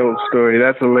a dope story.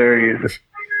 That's hilarious.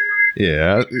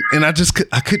 Yeah. And I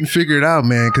couldn't figure it out,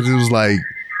 man, because it was like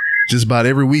just about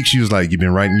every week she was like, you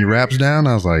been writing your raps down?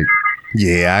 I was like,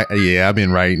 I've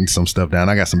been writing some stuff down.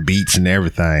 I got some beats and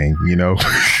everything,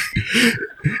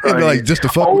 like just to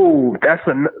fuck. Oh, that's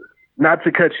not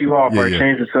to cut you off or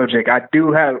change the subject. I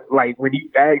do have when you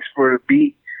ask for a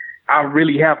beat, I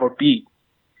really have a beat.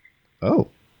 Oh.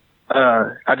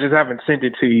 I just haven't sent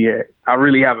it to you yet. I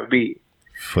really have a beat.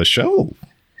 For sure.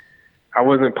 I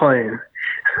wasn't playing.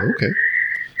 Okay.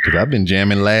 Because I've been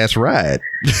jamming Last Ride.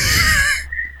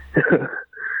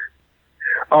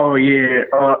 Oh yeah,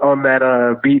 on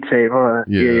that beat tape, huh?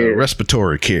 Yeah,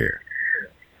 Respiratory Care.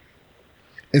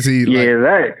 Is he? Yeah,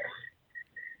 that.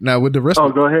 Now with the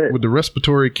go ahead. With the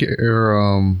Respiratory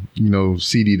Care,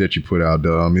 CD that you put out,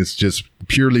 it's just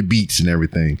purely beats and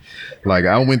everything. Like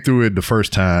I went through it the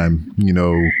first time,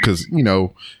 because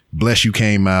Bless You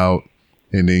came out.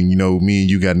 And then, me and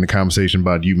you got in the conversation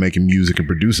about you making music and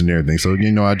producing everything. So,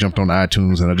 I jumped on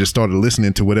iTunes and I just started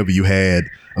listening to whatever you had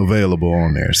available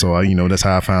on there. So, that's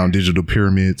how I found Digital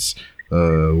Pyramids.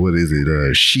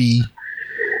 She,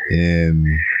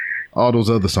 and all those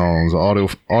other songs,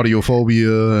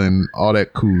 Audiophobia and all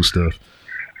that cool stuff.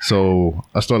 So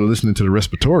I started listening to the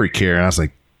Respiratory Care and I was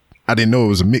like, I didn't know it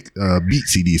was a beat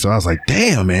CD. So I was like,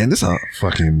 damn, man, this is a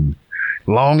fucking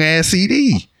long ass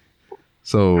CD.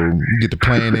 So you get to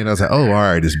playing it. I was like, oh, all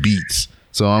right, it's beats.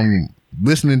 So I'm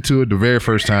listening to it the very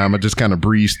first time. I just kind of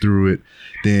breezed through it.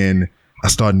 Then I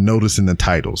started noticing the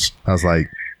titles. I was like,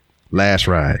 Last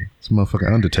Ride. It's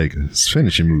motherfucking Undertaker's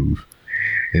finishing move.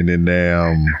 And then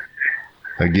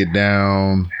I get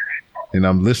down and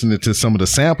I'm listening to some of the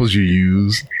samples you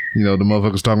use. You know, the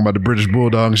motherfuckers talking about the British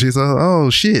Bulldog and shit. So, oh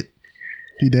shit.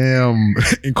 He damn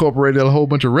incorporated a whole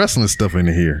bunch of wrestling stuff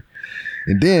into here.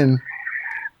 And then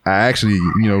I actually,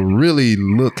 you know, really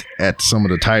look at some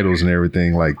of the titles and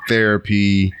everything, like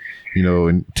Therapy, you know,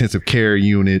 Intensive Care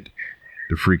Unit,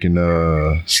 the freaking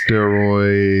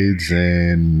steroids,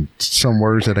 and some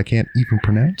words that I can't even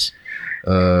pronounce.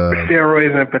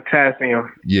 Steroids and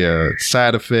potassium. Yeah,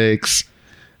 Side Effects,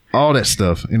 all that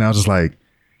stuff. And I was just like,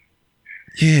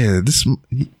 yeah,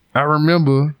 I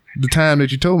remember the time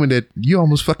that you told me that you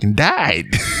almost fucking died.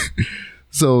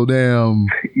 So damn,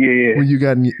 yeah. when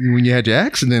you had your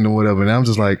accident or whatever, and I'm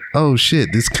just like, oh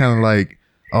shit, this kind of like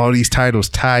all these titles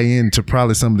tie into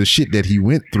probably some of the shit that he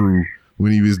went through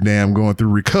when he was damn going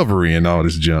through recovery and all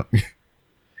this junk.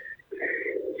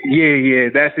 Yeah,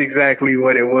 that's exactly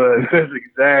what it was. That's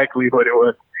exactly what it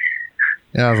was.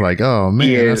 And I was like, oh man,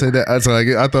 yeah. I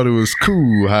thought it was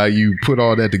cool how you put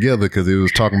all that together, because it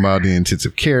was talking about the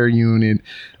intensive care unit,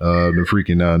 the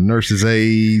freaking nurses'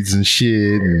 aides and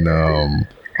shit, and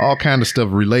all kind of stuff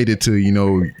related to, you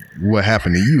know, what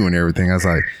happened to you and everything. I was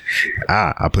like,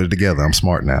 I put it together. I'm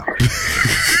smart now.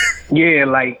 Yeah,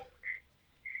 like,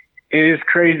 it is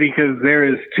crazy because there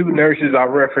is 2 nurses I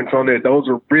reference on there. Those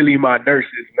were really my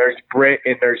nurses, Nurse Brett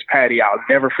and Nurse Patty. I'll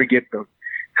never forget them.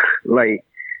 Like,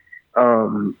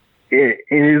 it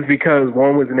is because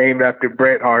one was named after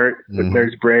Bret Hart, with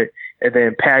Nurse Brett, and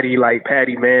then Patty, like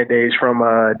Patty Mandage from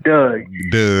Doug.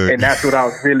 And that's what I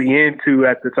was really into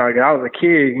at the time. I was a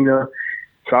kid, you know,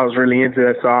 so I was really into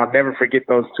that. So I'll never forget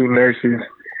those 2 nurses.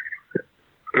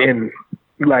 And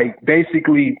like,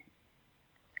 basically,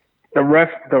 the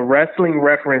wrestling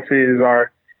references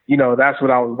are, you know, that's what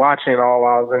I was watching all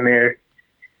while I was in there.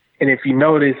 And if you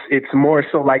notice, it's more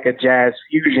so like a jazz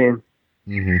fusion,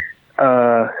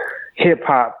 hip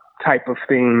hop type of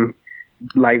thing,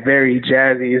 like very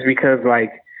jazzy. Is because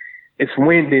like it's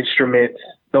wind instruments.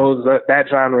 Those that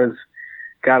genre's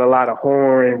got a lot of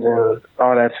horns and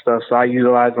all that stuff. So I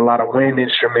utilize a lot of wind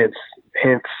instruments,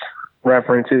 hence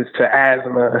references to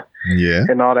asthma,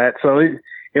 and all that. So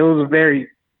it was a very,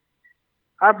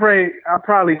 I'll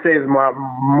probably say it's my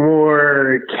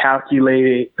more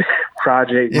calculated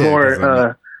project.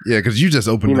 Because you just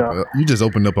opened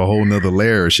up a whole nother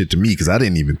layer of shit to me, because I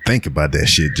didn't even think about that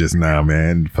shit just now,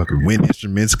 man. Fucking wind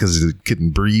instruments because it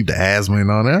couldn't breathe, the asthma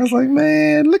and all that. I was like,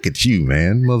 man, look at you,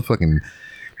 man, motherfucking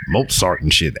Mozart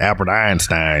and shit, Albert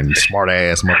Einstein, smart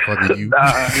ass motherfucker. You.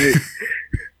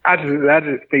 I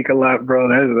just think a lot,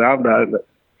 bro.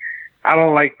 I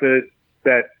don't like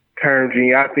that term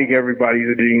genius. I think everybody's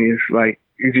a genius. Like,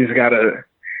 you just gotta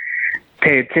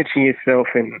pay attention to yourself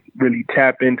and really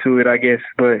tap into it, I guess.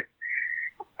 But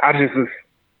I just was,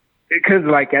 because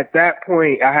like at that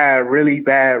point I had really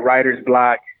bad writer's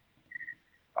block.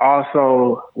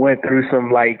 Also went through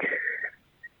some like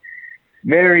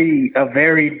very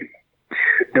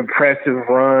depressive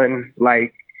run.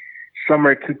 Like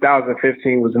summer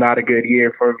 2015 was not a good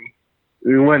year for me.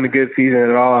 It wasn't a good season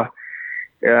at all.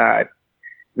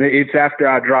 It's after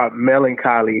I dropped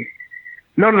Melancholy.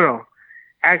 No.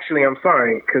 Actually, I'm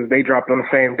sorry, because they dropped on the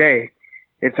same day.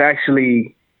 It's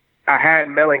actually, I had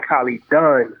Melancholy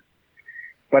done,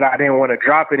 but I didn't want to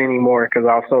drop it anymore because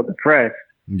I was so depressed.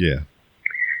 Yeah.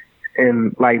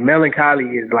 And like Melancholy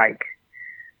is like,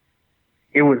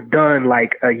 it was done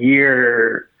like a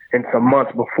year and some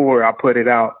months before I put it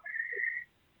out.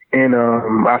 And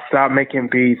I stopped making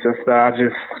beats and stuff.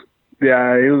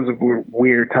 It was a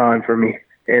weird time for me.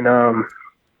 And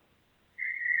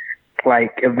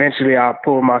like eventually I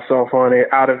pulled myself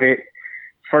out of it.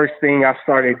 First thing I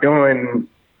started doing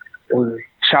was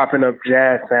chopping up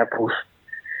jazz samples.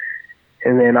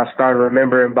 And then I started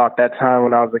remembering about that time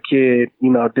when I was a kid,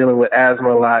 you know, dealing with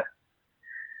asthma a lot.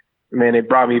 Man, it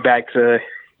brought me back to,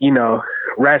 you know,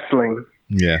 wrestling.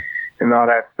 Yeah. And all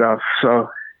that stuff. So,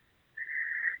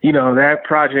 you know, that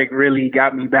project really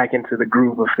got me back into the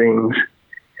groove of things.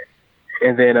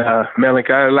 And then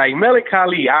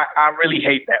Melancholy, I really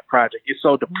hate that project. It's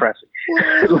so depressing.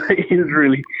 Like, it's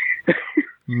really...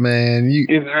 Man,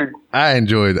 I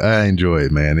enjoyed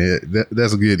it, man.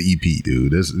 That's a good EP,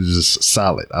 dude. This is just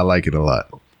solid. I like it a lot.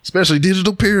 Especially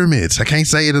Digital Pyramids. I can't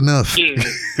say it enough.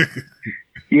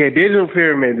 Yeah, Digital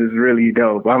Pyramids is really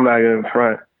dope. I'm not in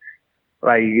front.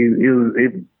 Like,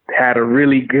 it had a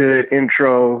really good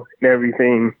intro and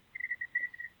everything.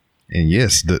 And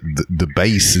yes, the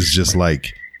bass is just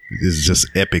like, it's just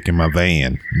epic in my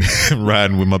van.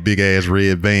 Riding with my big ass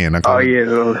red van. I call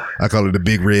it the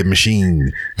Big Red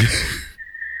Machine.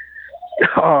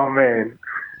 Oh man.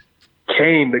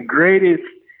 Kane, the greatest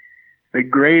the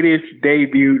greatest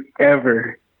debut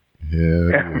ever.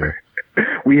 Yeah.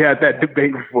 We had that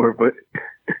debate before, but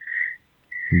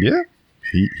Yeah.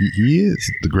 He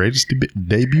is the greatest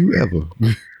debut ever.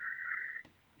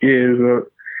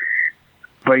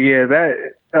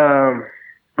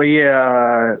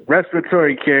 yeah.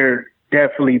 Respiratory Care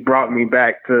definitely brought me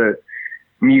back to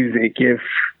music. If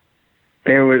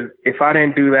I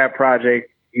didn't do that project,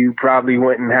 you probably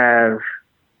wouldn't have,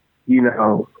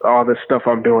 all the stuff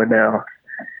I'm doing now.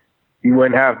 You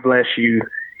wouldn't have Bless You.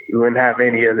 You wouldn't have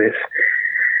any of this.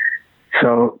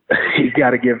 So you got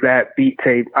to give that beat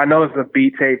tape. I know it's a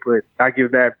beat tape, but I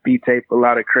give that beat tape a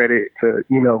lot of credit to,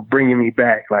 bringing me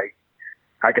back. Like,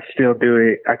 I could still do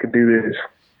it. I could do this.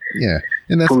 Yeah.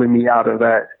 And that's pulling me out of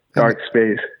that dark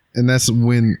space. And that's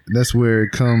where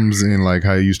it comes in, like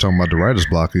how you was talking about the writer's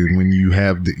block. And when you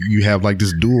have like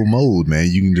this dual mode, man,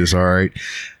 you can just, all right,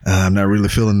 I'm not really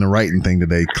feeling the writing thing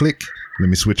today. Click. Let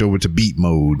me switch over to beat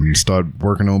mode and start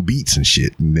working on beats and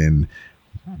shit. And then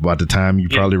by the time you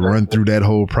probably run through that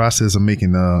whole process of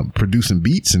making, producing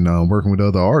beats and working with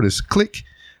other artists, click.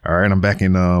 All right, I'm back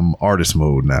in artist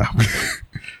mode now.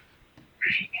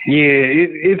 Yeah,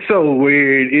 it's so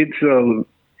weird.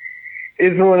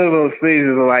 It's one of those things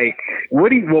of like, what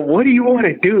do you want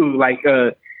to do? Like,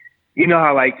 how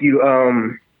like you,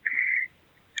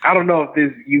 I don't know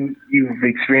if you've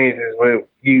experienced this, but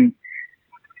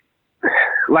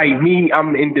like me,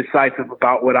 I'm indecisive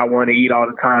about what I want to eat all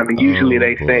the time. And usually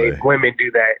they say women do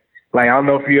that. Like, I don't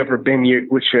know if you ever been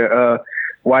with your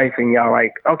wife and y'all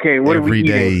like, okay, what are we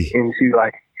eating? And she's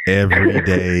like, every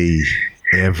day.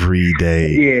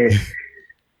 Yeah.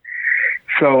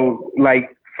 So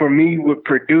like for me with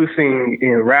producing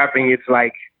and rapping, it's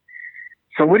like,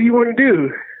 so what do you want to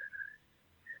do?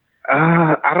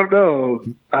 I don't know.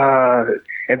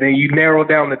 And then you narrow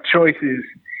down the choices.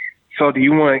 So do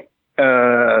you want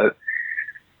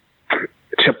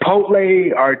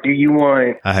Chipotle or do you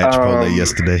want... I had Chipotle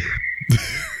yesterday.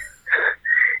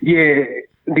 Yeah.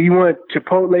 Do you want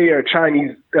Chipotle or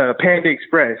Chinese Panda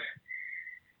Express?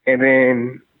 And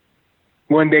then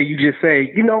one day you just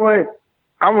say, you know what?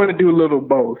 I want to do a little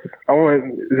both.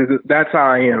 That's how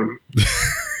I am.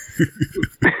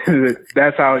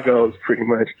 That's how it goes, pretty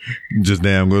much. Just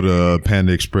damn go to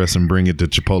Panda Express and bring it to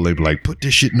Chipotle. Be like, put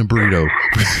this shit in a burrito.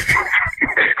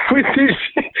 Put this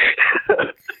shit.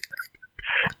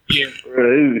 Yeah,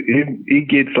 bro, it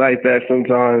gets like that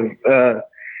sometimes. And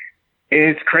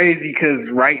it's crazy because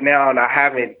right now, and I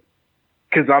haven't,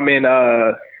 because I'm in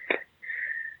the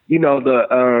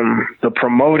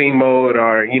promoting mode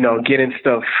or, getting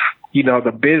stuff,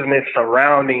 the business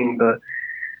surrounding the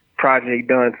project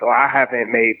done. So I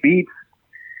haven't made beats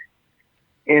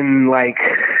in like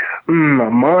a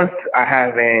month. I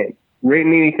haven't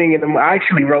written anything in I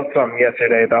actually wrote something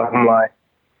yesterday though, I'm lying.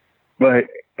 But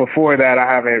before that, I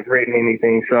haven't written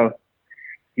anything. So,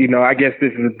 I guess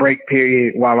this is a break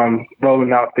period while I'm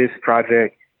rolling out this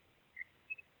project.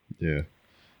 Yeah.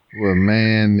 Well,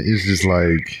 man, it's just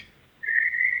like,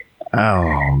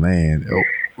 oh, man.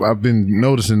 I've been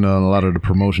noticing a lot of the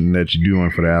promotion that you're doing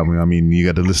for the album. I mean, you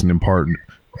got the listening part.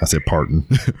 I said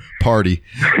party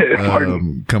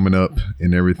coming up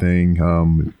and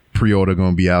everything. Pre-order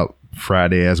going to be out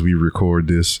Friday as we record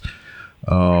this.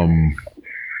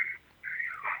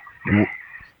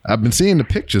 I've been seeing the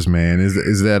pictures, man. Is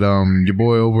that your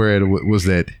boy over at what was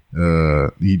that?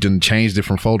 He didn't change it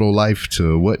from Photo Life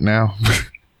to what now?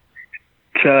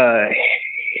 To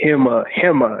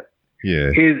Hema.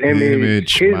 Yeah. His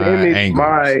image,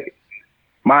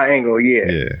 my angle.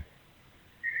 Yeah.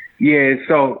 Yeah.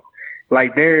 So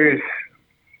like there's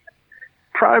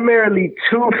primarily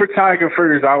two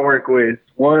photographers I work with.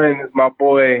 One is my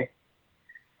boy.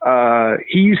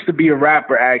 He used to be a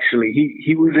rapper actually.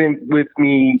 He was with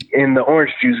me in the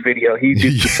Orange Juice video. He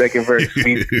did the second verse.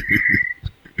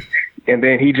 And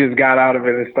then he just got out of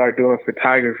it and started doing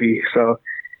photography. So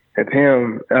it's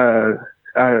him.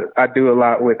 I do a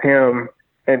lot with him.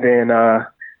 And then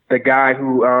the guy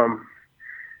who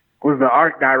was the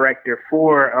art director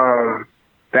for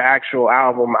the actual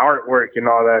album artwork and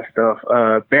all that stuff,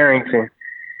 Barrington.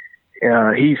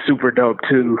 He's super dope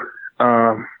too.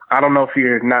 I don't know if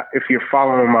you're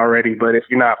following him already, but if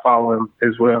you're not following him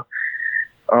as well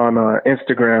on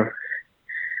Instagram.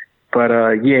 But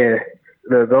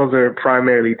those are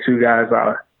primarily two guys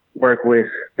I work with.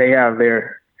 They have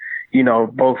their,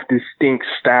 both distinct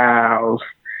styles.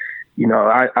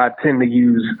 I tend to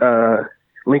use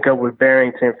link up with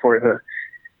Barrington for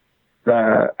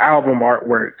the album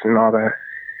artworks and all that.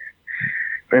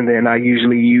 And then I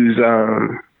usually use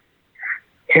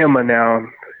Hema now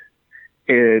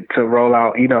to roll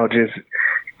out, just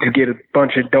to get a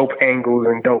bunch of dope angles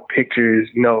and dope pictures,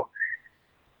 you know,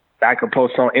 I could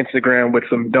post on Instagram with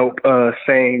some dope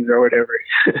sayings or whatever.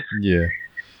 Yeah.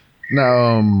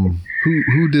 Now,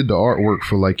 who did the artwork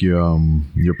for like your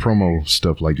promo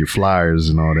stuff, like your flyers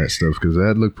and all that stuff? Because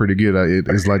that looked pretty good.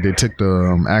 It's like they took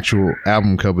the actual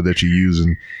album cover that you're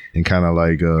using and kind of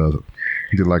like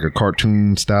did like a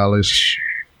cartoon stylish.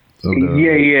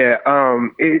 Yeah.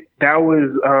 That was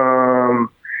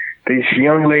this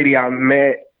young lady I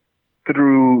met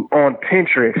on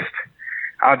Pinterest.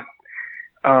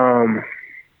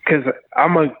 Cause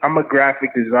I'm a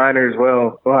graphic designer as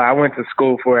well. Well, I went to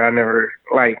school for it. I never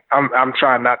I'm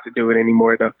trying not to do it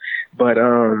anymore though. But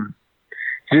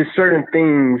just certain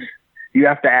things you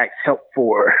have to ask help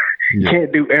for. You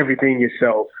can't do everything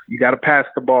yourself. You got to pass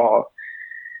the ball.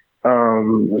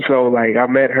 So like I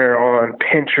met her on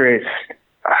Pinterest.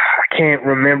 I can't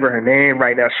remember her name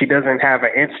right now. She doesn't have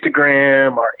an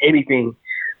Instagram or anything.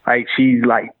 Like she's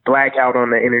like black out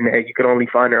on the internet. You can only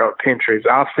find her on Pinterest.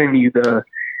 I'll send you the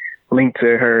link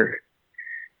to her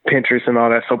Pinterest and all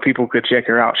that so people could check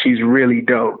her out. She's really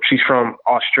dope. She's from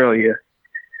Australia.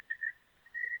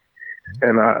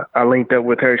 And I linked up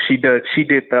with her. She did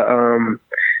the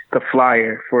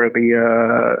flyer for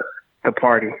the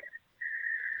party.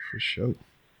 For sure.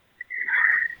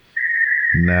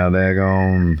 Now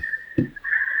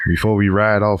before we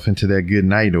ride off into that good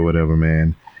night or whatever,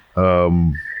 man,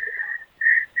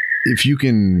 if you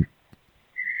can,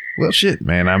 well, shit,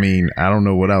 man. I mean, I don't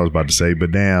know what I was about to say,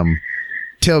 but damn,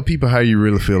 tell people how you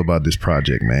really feel about this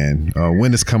project, man.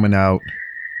 When it's coming out,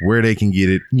 where they can get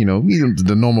it, you know,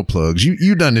 the normal plugs.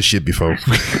 You done this shit before.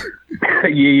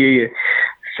 Yeah.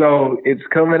 So it's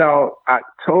coming out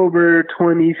October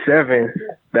 27th.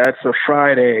 That's a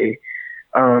Friday.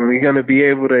 You're going to be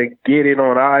able to get it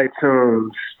on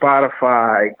iTunes,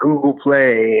 Spotify, Google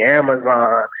Play,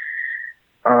 Amazon.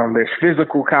 There's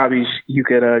physical copies you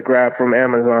could grab from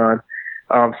Amazon.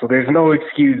 So there's no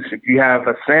excuse. If you have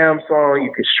a Samsung,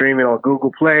 you can stream it on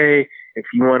Google Play. If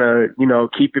you want to, you know,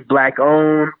 keep it black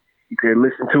owned, you can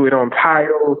listen to it on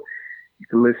Tidal. You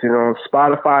can listen on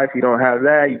Spotify if you don't have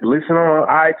that. You can listen on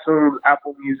iTunes,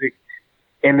 Apple Music.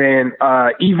 And then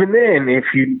even then, if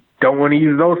you don't want to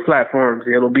use those platforms,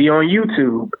 it'll be on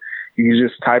YouTube. You can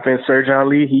just type in Sir-John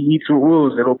Lee, He Eats with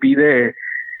Wolves. It'll be there.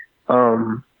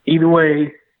 Either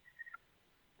way,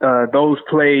 those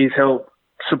plays help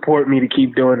support me to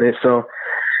keep doing this. So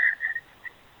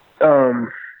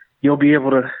you'll be able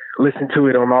to listen to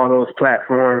it on all those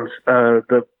platforms.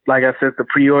 Like I said, the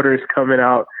pre-order is coming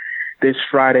out this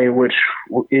Friday, which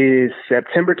is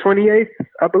September 28th,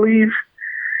 I believe.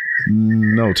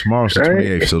 No, tomorrow's the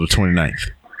 28th, so the 29th.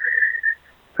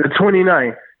 The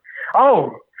 29th.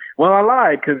 Oh, well, I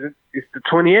lied because it's the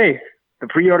 28th. The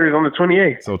pre-order is on the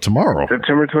 28th. So tomorrow.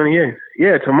 September 28th.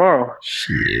 Yeah, tomorrow.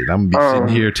 Shit, I'm going to be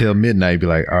sitting here till midnight, be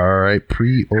like, all right,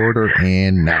 pre-order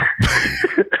and now.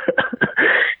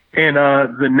 And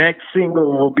the next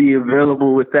single will be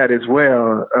available with that as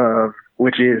well,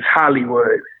 which is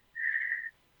Hollywood.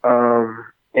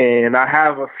 And I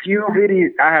have a few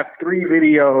videos. I have 3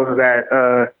 videos that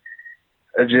are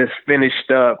just finished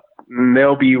up. And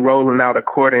they'll be rolling out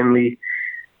accordingly.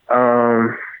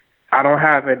 I don't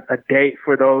have a date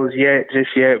for those just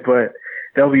yet, but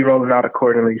they'll be rolling out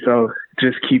accordingly. So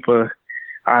just keep an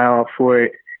eye out for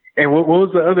it. And what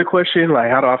was the other question? Like,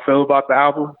 how do I feel about the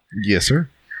album? Yes, sir.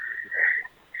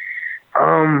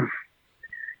 I'm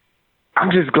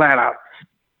just glad I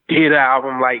did the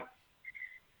album. Like,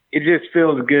 it just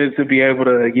feels good to be able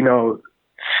to, you know,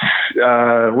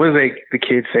 what do the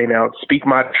kids say now? Speak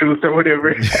my truth or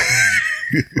whatever.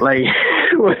 Like,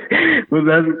 that's what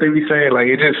they be saying. Like,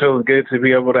 it just feels good to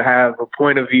be able to have a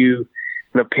point of view,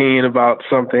 an opinion about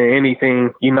something,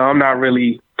 anything. You know, I'm not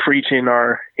really preaching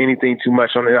or anything too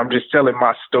much on it. I'm just telling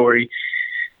my story,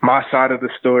 my side of the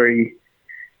story.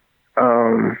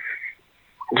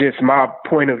 Just my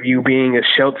point of view being a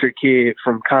sheltered kid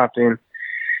from Compton.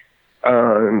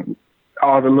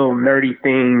 All the little nerdy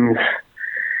things,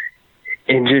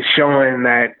 and just showing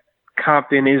that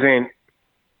Compton isn't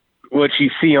what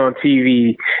you see on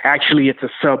TV. Actually, it's a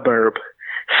suburb.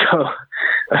 So,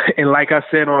 and like I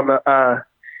said on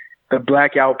the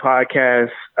Blackout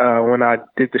podcast, when I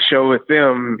did the show with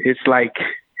them, it's like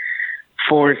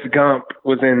Forrest Gump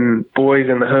was in Boys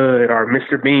in the Hood or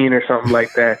Mr. Bean or something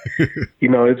like that. You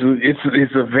know,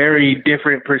 it's a very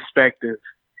different perspective.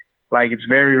 Like, it's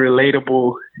very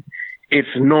relatable.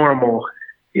 It's normal.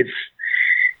 It's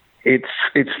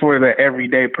for the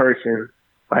everyday person.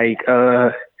 Like,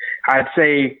 I'd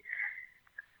say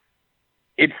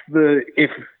if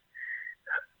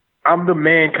I'm the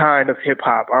mankind of hip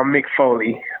hop. I'm Mick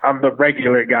Foley. I'm the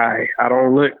regular guy. I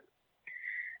don't look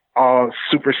all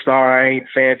superstar. I ain't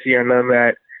fancy or none of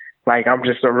that. Like, I'm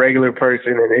just a regular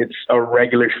person, and it's a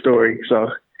regular story. So,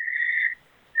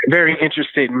 very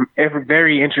interesting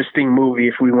movie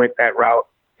if we went that route.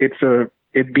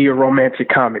 It'd be a romantic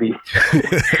comedy.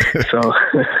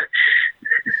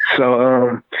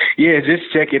 Yeah,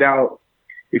 just check it out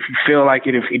if you feel like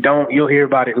it. If you don't, you'll hear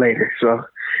about it later. So,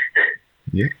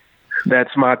 yeah,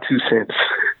 that's my 2 cents.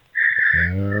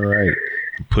 All right,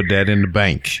 put that in the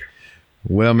bank.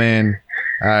 Well, man,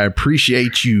 I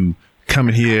appreciate you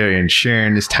coming here and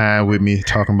sharing this time with me,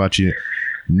 talking about your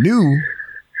new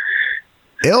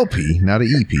LP, not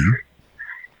an EP.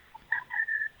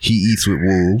 He Eats with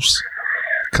Wolves,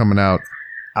 coming out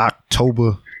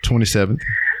October 27th.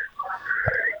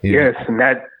 Yes, and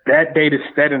that date is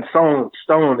set in stone.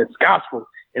 It's gospel.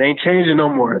 It ain't changing no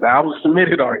more. The album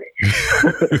submitted already.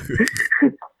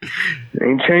 It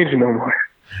ain't changing no more.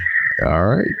 All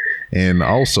right. And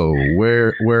also,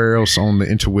 where else on the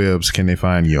interwebs can they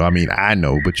find you? I mean, I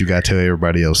know, but you got to tell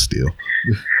everybody else still.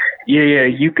 Yeah.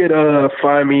 You could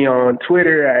find me on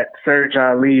Twitter at Sir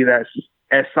John Lee. That's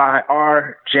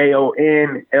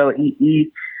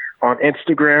SirJonlee. On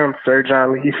Instagram, Sir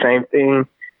John Lee, same thing.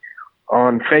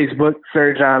 On Facebook,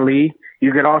 Sir John Lee.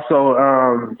 You could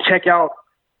also check out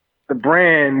the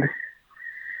brand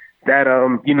that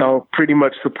pretty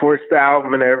much supports the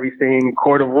album and everything,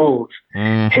 Court of Wolves.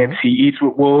 Mm-hmm. Hence, He Eats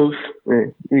with Wolves.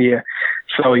 Yeah.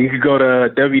 So you could go to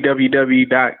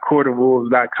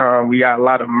www.courtofwolves.com. We got a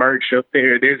lot of merch up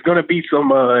there. There's going to be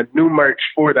some new merch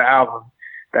for the album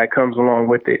that comes along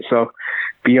with it. So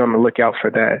be on the lookout for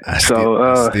that. I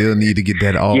still need to get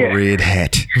that red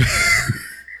hat.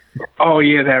 Oh,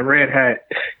 yeah, that red hat.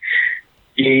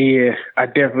 Yeah, I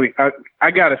definitely,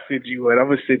 I got to send you one. I'm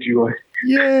going to send you one.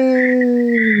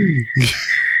 Yay!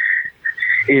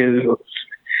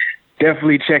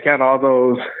 Definitely check out all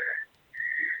those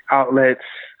outlets.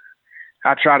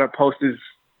 I try to post as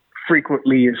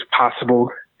frequently as possible.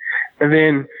 And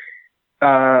then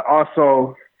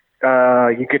also,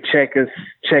 you could check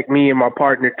me and my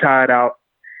partner Todd out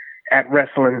at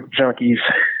Wrestling Junkies.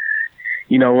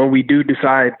 When we do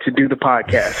decide to do the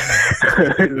podcast.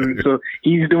 So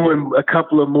he's doing a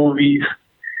couple of movies,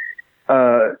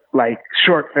 like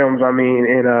short films, and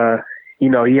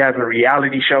he has a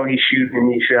reality show he's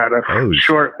shooting. He shot a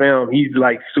short film. He's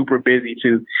like super busy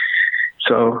too.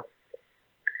 So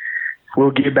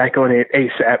we'll get back on it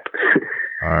ASAP.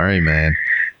 All right, man.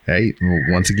 Hey,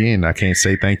 once again, I can't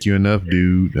say thank you enough,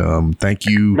 dude. Thank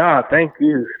you. Nah, thank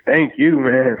you. Thank you,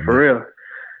 man, for real.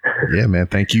 Yeah, man.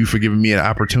 Thank you for giving me an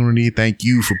opportunity. Thank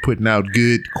you for putting out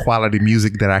good quality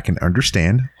music that I can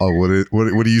understand. Oh,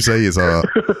 what do you say is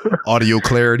audio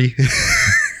clarity?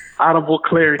 Audible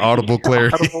clarity. Audible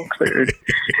clarity. Audible clarity.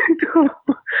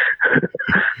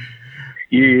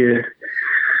 Yeah.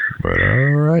 But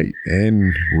all right,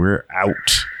 and we're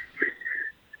out.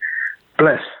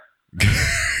 Bless.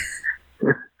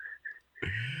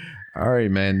 All right,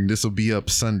 man. This will be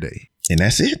up Sunday, and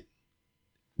that's it.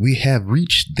 We have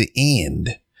reached the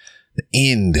end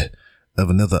of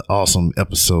another awesome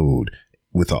episode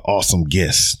with an awesome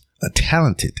guest, a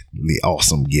talentedly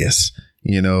awesome guest.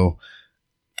 I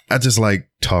just like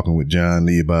talking with John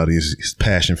Lee about his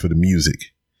passion for the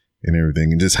music and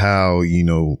everything, and just how,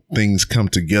 things come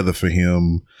together for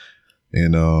him,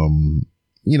 and,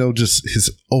 just his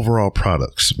overall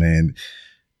products, man.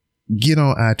 Get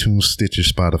on iTunes, Stitcher,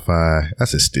 Spotify. I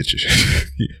said Stitcher.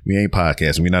 We ain't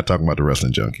podcasting. We're not talking about the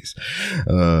Wrestling Junkies.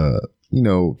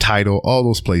 Tidal, all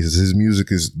those places. His music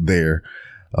is there.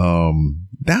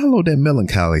 Download that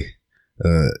Melancholy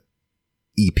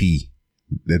EP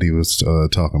that he was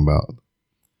talking about.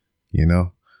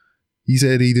 He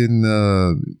said he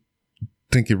didn't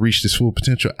think it reached its full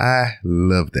potential. I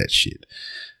love that shit.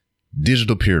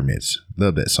 Digital Pyramids.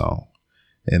 Love that song.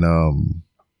 And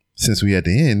since we at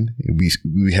the end,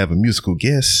 we have a musical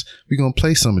guest, we're going to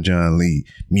play some of John Lee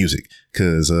music.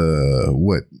 Because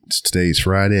today's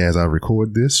Friday as I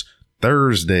record this.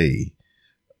 Thursday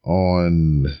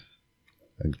I'm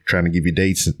trying to give you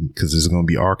dates because it's going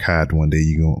to be archived one day.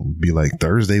 You're going to be like,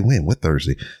 Thursday when? What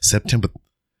Thursday? September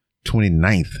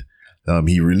 29th.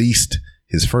 He released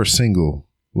his first single.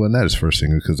 Well, not his first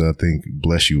single, because I think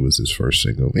Bless You was his first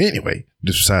single. Anyway,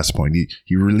 just besides the point,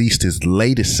 he released his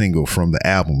latest single from the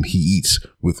album He Eats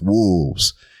with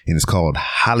Wolves, and it's called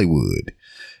Hollywood.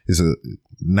 It's a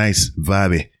nice,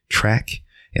 vibey track,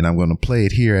 and I'm going to play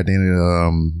it here at the end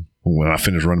of, when I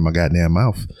finish running my goddamn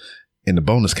mouth, in the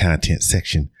bonus content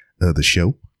section of the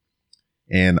show.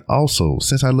 And also,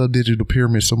 since I love Digital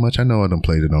Pyramid so much, I know I done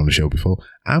played it on the show before.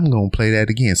 I'm going to play that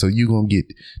again. So you're going to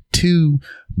get 2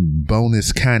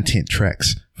 bonus content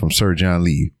tracks from Sir John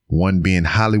Lee. One being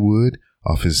Hollywood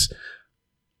off his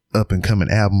up and coming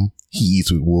album, He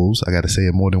Eats with Wolves. I got to say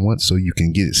it more than once so you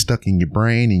can get it stuck in your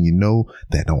brain, and you know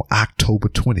that on October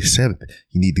 27th,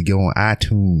 you need to go on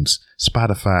iTunes,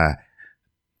 Spotify,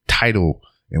 Tidal,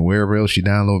 and wherever else you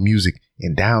download music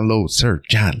and download Sir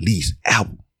John Lee's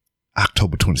album.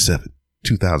 October 27th,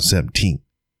 2017.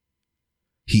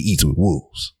 He Eats with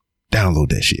Wolves. Download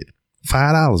that shit.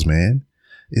 $5, man.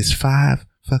 It's $5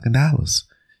 fucking dollars.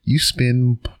 You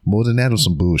spend more than that on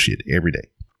some bullshit every day.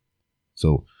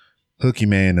 So hook your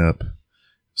man up.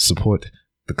 Support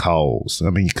the cause. I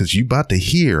mean, because you about to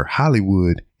hear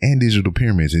Hollywood and Digital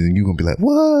Pyramids, and you're going to be like,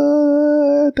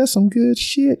 what? That's some good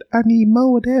shit. I need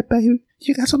more of that, baby.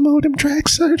 You got some more of them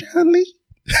tracks, Sir John Lee?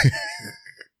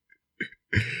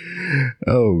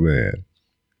 Oh man.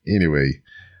 Anyway,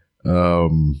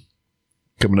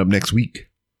 coming up next week,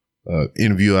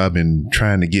 interview I've been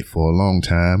trying to get for a long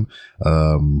time.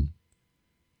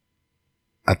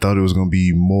 I thought it was going to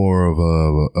be more of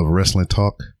a wrestling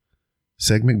talk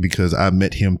segment because I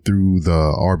met him through the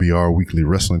RBR Weekly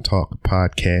Wrestling Talk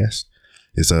podcast.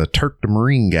 It's a Turk the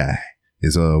Marine guy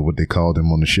is what they called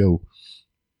him on the show.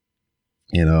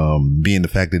 And being the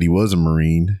fact that he was a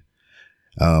Marine,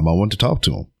 I wanted to talk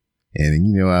to him. And,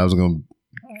 you know, I was going to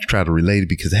try to relate it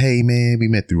because, hey, man, we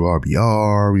met through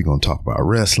RBR. We're going to talk about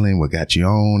wrestling, what got you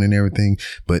on and everything.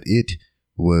 But it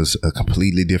was a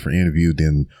completely different interview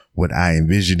than what I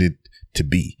envisioned it to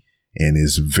be. And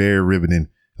it's very riveting,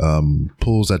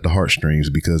 pulls at the heartstrings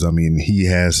because, I mean, he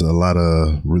has a lot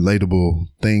of relatable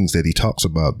things that he talks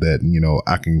about that, you know,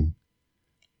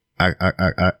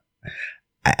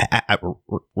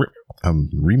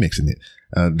 I'm remixing it,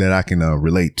 that I can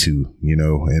relate to, you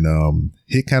know, and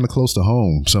hit kind of close to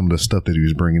home some of the stuff that he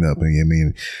was bringing up. And I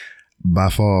mean, by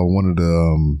far one of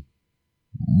the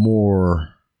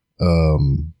more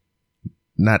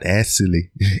not as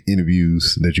silly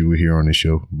interviews that you will hear on the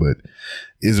show, but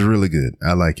it's really good.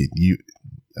 I like it.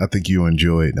 I think you'll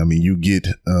enjoy it. I mean, you get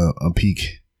a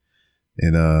peek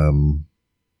and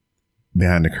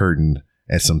behind the curtain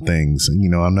at some things. And, you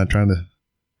know, I'm not trying to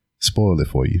spoil it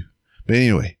for you. But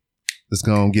anyway, let's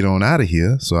go and get on out of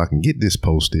here so I can get this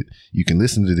posted. You can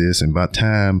listen to this, and by the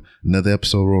time another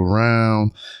episode roll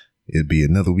around, it'll be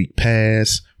another week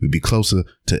past. We'll be closer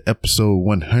to episode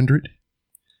 100.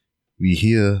 We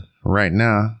here right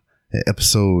now at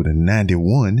episode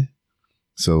 91.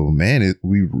 So, man,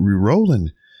 we're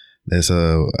rolling. That's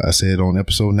I said on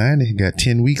episode 90, got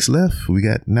 10 weeks left. We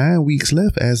got 9 weeks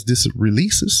left as this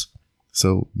releases.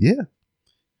 So, yeah.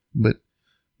 But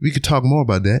we could talk more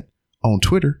about that on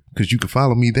Twitter, because you can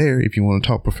follow me there if you want to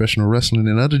talk professional wrestling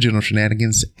and other general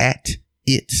shenanigans at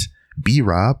It's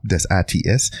B-Rob. That's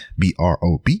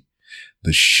ITSBROB.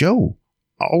 The show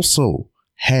also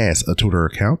has a Twitter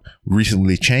account,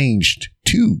 recently changed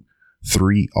to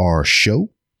 3R Show.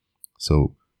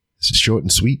 So it's short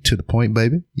and sweet, to the point,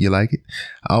 baby. You like it?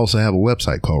 I also have a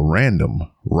website called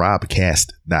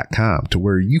randomrobcast.com, to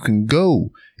where you can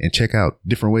go and check out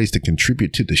different ways to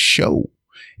contribute to the show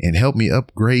and help me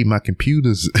upgrade my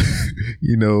computers,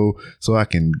 you know, so I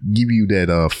can give you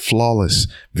that flawless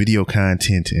video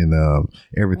content and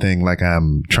everything like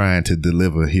I'm trying to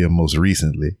deliver here most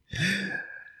recently.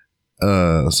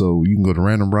 So you can go to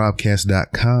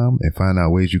randomrobcast.com and find out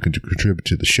ways you can contribute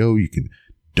to the show. You can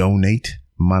donate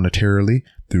monetarily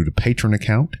through the Patreon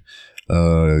account,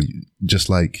 just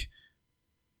like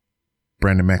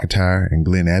Brandon McIntyre and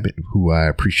Glenn Abbott, who I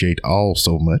appreciate all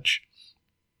so much.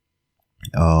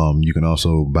 You can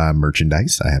also buy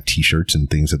merchandise. I have t-shirts and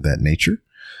things of that nature.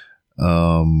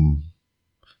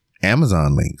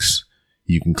 Amazon links.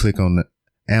 You can click on the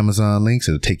Amazon links.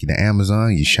 It'll take you to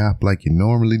Amazon. You shop like you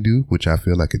normally do, which I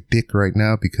feel like a dick right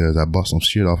now because I bought some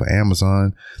shit off of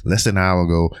Amazon less than an hour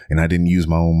ago and I didn't use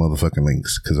my own motherfucking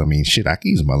links. Cause I mean, shit, I can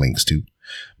use my links too.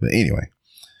 But anyway,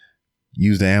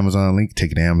 use the Amazon link,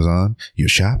 take it to Amazon. You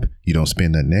shop. You don't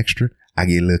spend nothing extra. I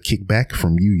get a little kickback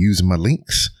from you using my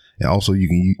links. And also, you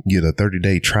can get a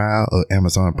 30-day trial of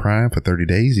Amazon Prime for 30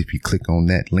 days if you click on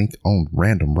that link on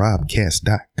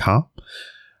randomrobcast.com.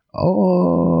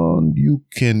 You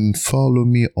can follow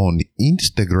me on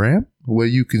Instagram, where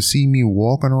you can see me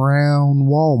walking around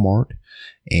Walmart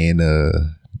and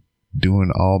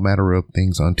doing all manner of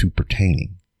things unto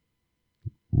pertaining.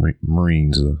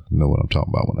 Marines know what I'm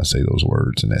talking about when I say those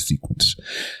words in that sequence.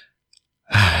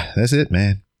 That's it,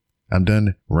 man. I'm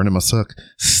done running my suck.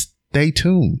 Stay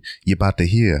tuned. You're about to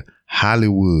hear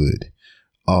Hollywood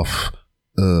off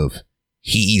of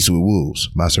He Eats with Wolves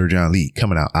by Sir John Lee,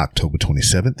 coming out October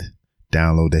 27th.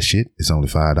 Download that shit. It's only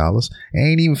 $5.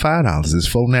 Ain't even $5. It's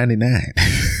 $4.99.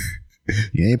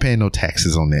 You ain't paying no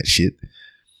taxes on that shit.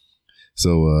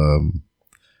 So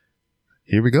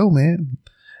here we go, man.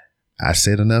 I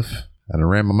said enough. I done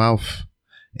ran my mouth,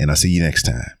 and I'll see you next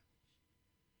time.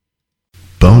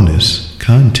 Bonus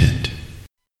content.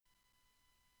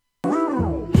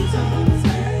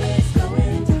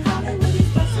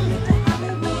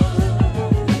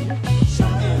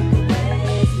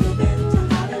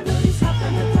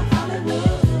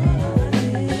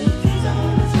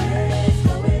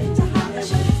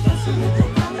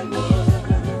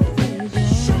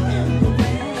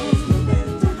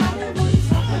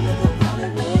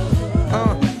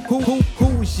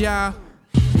 Y'all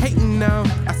hating now.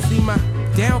 I see my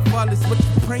downfall is what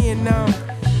you praying now.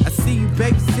 I see you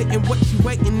babysitting what you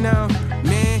waiting now.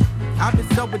 Man, I've been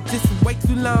sober just way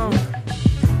too long.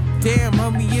 Damn,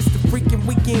 homie, it's the freaking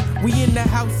weekend. We in the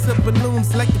house of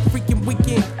balloons like the freaking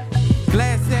weekend.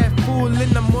 Glass half full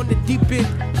and I'm on the deep end.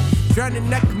 Drowning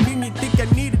that communion, think I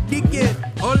need a deacon.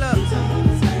 Hold up.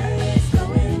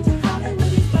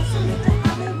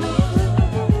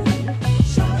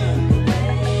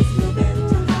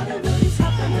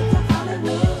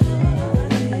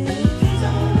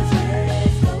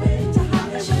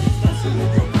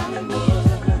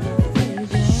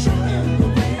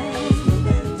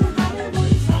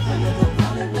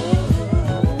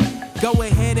 Go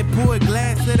ahead and pour a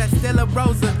glass of that Stella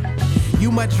Rosa.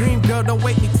 You my dream girl, don't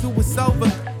wake me till it's over.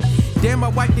 Damn, my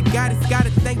wife the goddess, gotta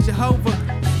thank Jehovah.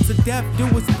 So death do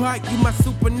us part, you my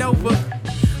supernova.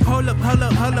 Hold up, hold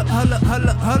up, hold up, hold up, hold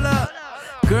up, hold up.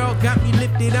 Girl got me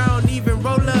lifted, I don't even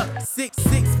roll up.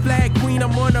 6'6" flag queen,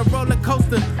 I'm on a roller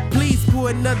coaster. Please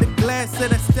pour another glass of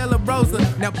that Stella Rosa.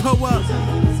 Now pull up,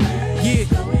 yeah.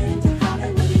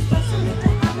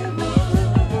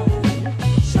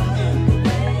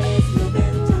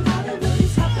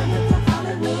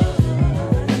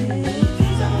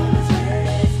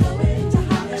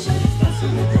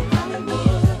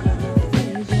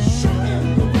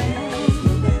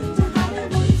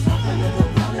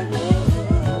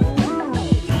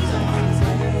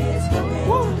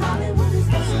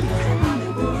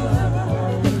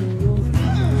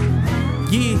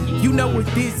 You know what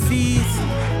this is?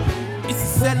 It's a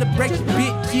celebration,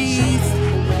 bitches.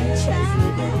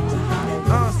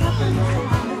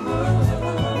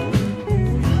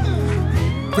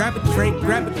 Grab a drink,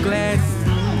 grab a glass.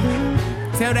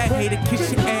 Tell that hater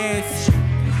kiss your ass.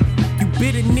 You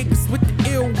bitter niggas with the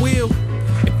ill will.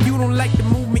 If you don't like the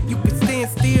movement, you can stand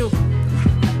still.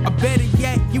 Or better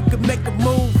yet, you can make a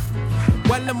move.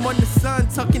 While I'm on the sun,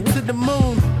 talking to the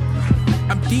moon.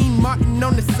 I'm Dean Martin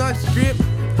on the sun strip.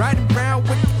 Riding around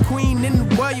with the queen in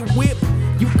the royal whip.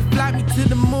 You can fly me to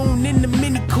the moon in the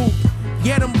mini coupe.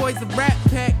 Yeah, them boys a rat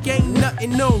pack, ain't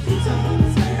nothing new.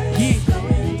 Yeah.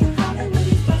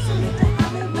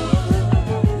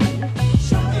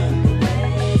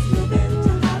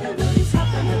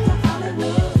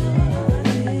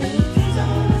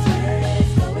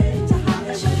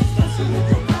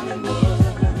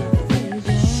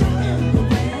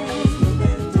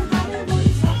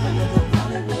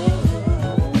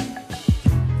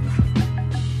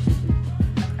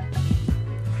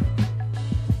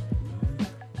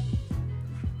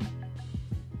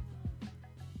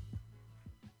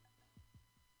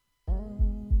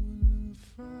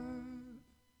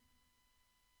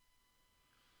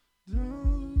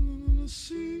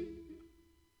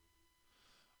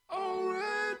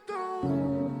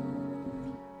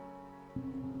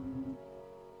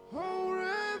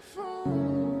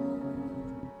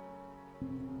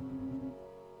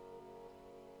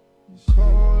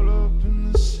 Caught up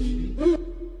in the sea,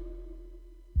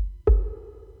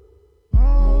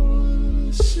 all in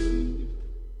the sea,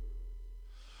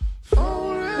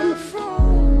 falling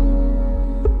from,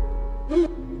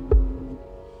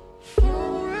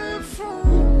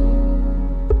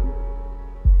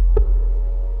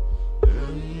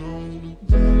 and all the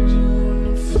days you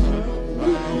wanna fly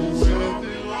away,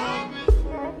 something like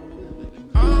before.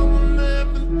 I'm a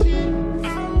liberty,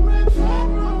 I'm ready for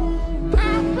home.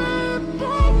 I've been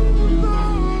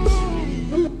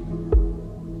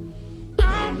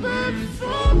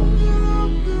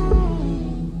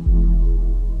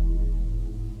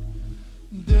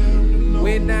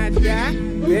when I die,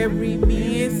 bury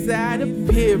me inside a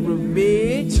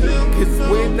pyramid. Cause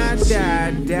when I die,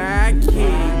 I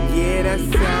can't. Yeah,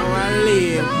 that's how I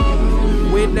live.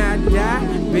 When I die,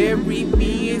 bury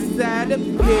me inside a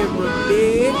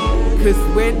pyramid. Cause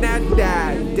when I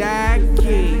die, I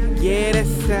can't. yeah,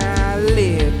 that's how I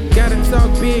live. Gotta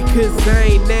talk big cause I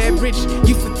ain't average.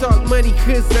 Used to talk money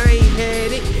cause I ain't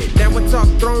had it. Now I talk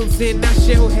thrones and I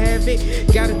shall have it.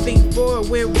 Gotta think forward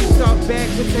when we talk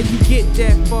backwards. How you get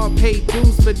that far, pay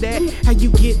dues for that. How you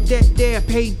get that there,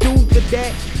 pay dues for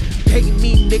that. Pay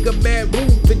me, nigga, mad room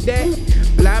for that.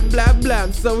 Blah, blah, blah,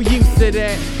 I'm so used to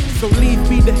that. So leave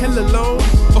me the hell alone.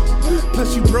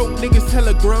 Plus you broke niggas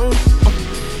hella grown.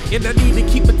 And I need to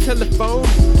keep a telephone.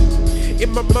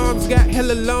 And my mom's got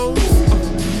hella loans.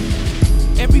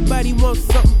 Everybody wants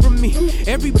something from me.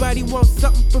 Everybody wants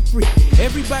something for free.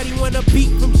 Everybody want a beat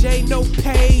from Jay, no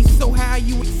pay. So how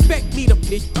you expect me to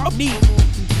need?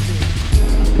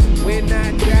 When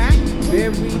I die,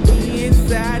 bury me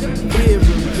inside a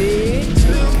pyramid.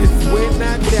 Cause when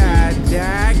I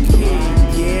die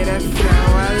king. Yeah, that's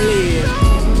how I live.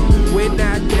 When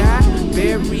I die,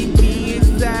 bury me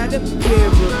inside a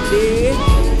pyramid.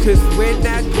 Cause when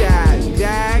I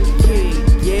die king.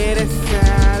 Yeah, that's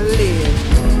how I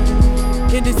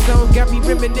live. And this song got me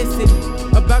reminiscing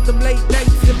about them late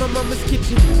nights in my mama's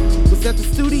kitchen. Was at the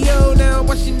studio, now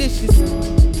washing dishes.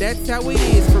 That's how it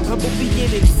is from humble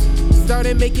beginnings.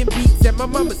 Started making beats at my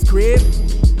mama's crib.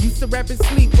 Used to rap and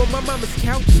sleep on my mama's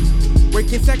couch.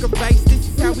 Work and sacrifice, this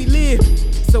is how we live.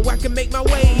 So I can make my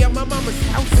way out my mama's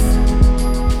house.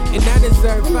 And I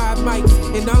deserve 5 mics.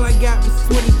 And all I got was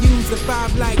 20 views and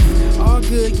 5 likes. All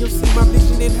good, you'll see my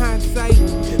vision in hindsight.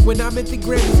 When I'm at the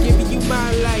Grammys giving you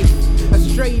my life. A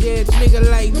straight edge nigga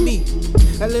like me.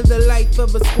 I live the life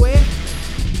of a square.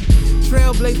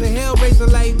 Trailblazer, hellraiser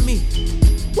like me.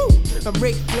 Woo, I'm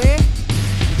Ric Flair.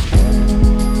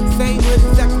 Same with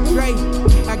Dr. Dre.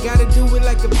 I gotta do it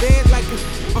like a band, like a.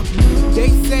 They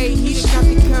say he done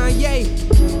copied Kanye,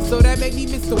 so that make me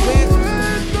Mr. West.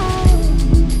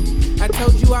 I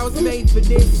told you I was made for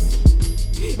this,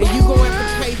 and you gon' have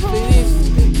to pay for this.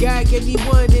 God gave me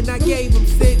 1 and I gave him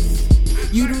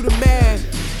 6. You do the math.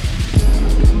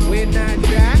 When I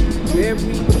die, bury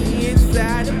me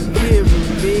inside a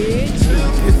pyramid.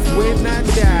 Cause when I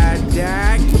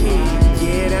die king.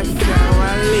 Yeah, that's how I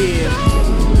live.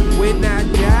 When I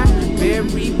die,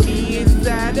 bury me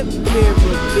inside a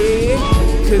pyramid.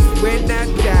 Cause when I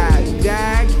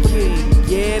die king.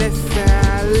 Yeah, that's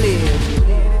how I live.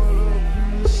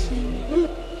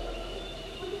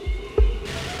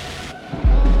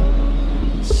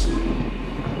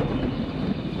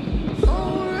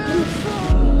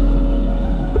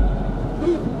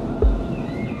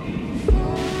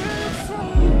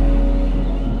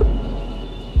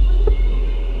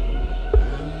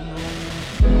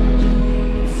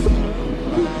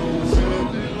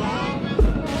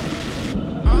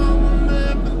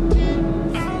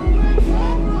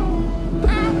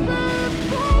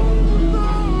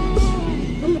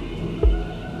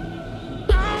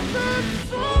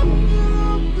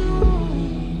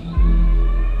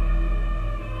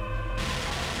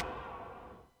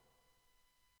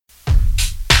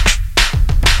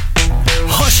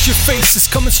 Is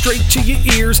coming straight to your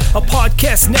ears. A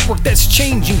podcast network that's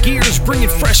changing gears, bringing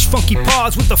fresh funky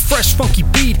pods with a fresh funky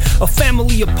beat. A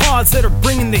family of pods that are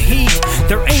bringing the heat.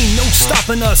 There ain't no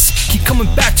stopping us. Keep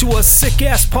coming back to us. Sick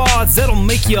ass pods that'll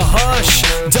make you hush.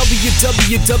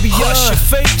 www hush your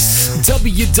face.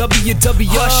 www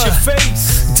hush your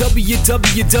face.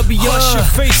 www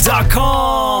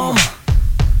hushyourface.com.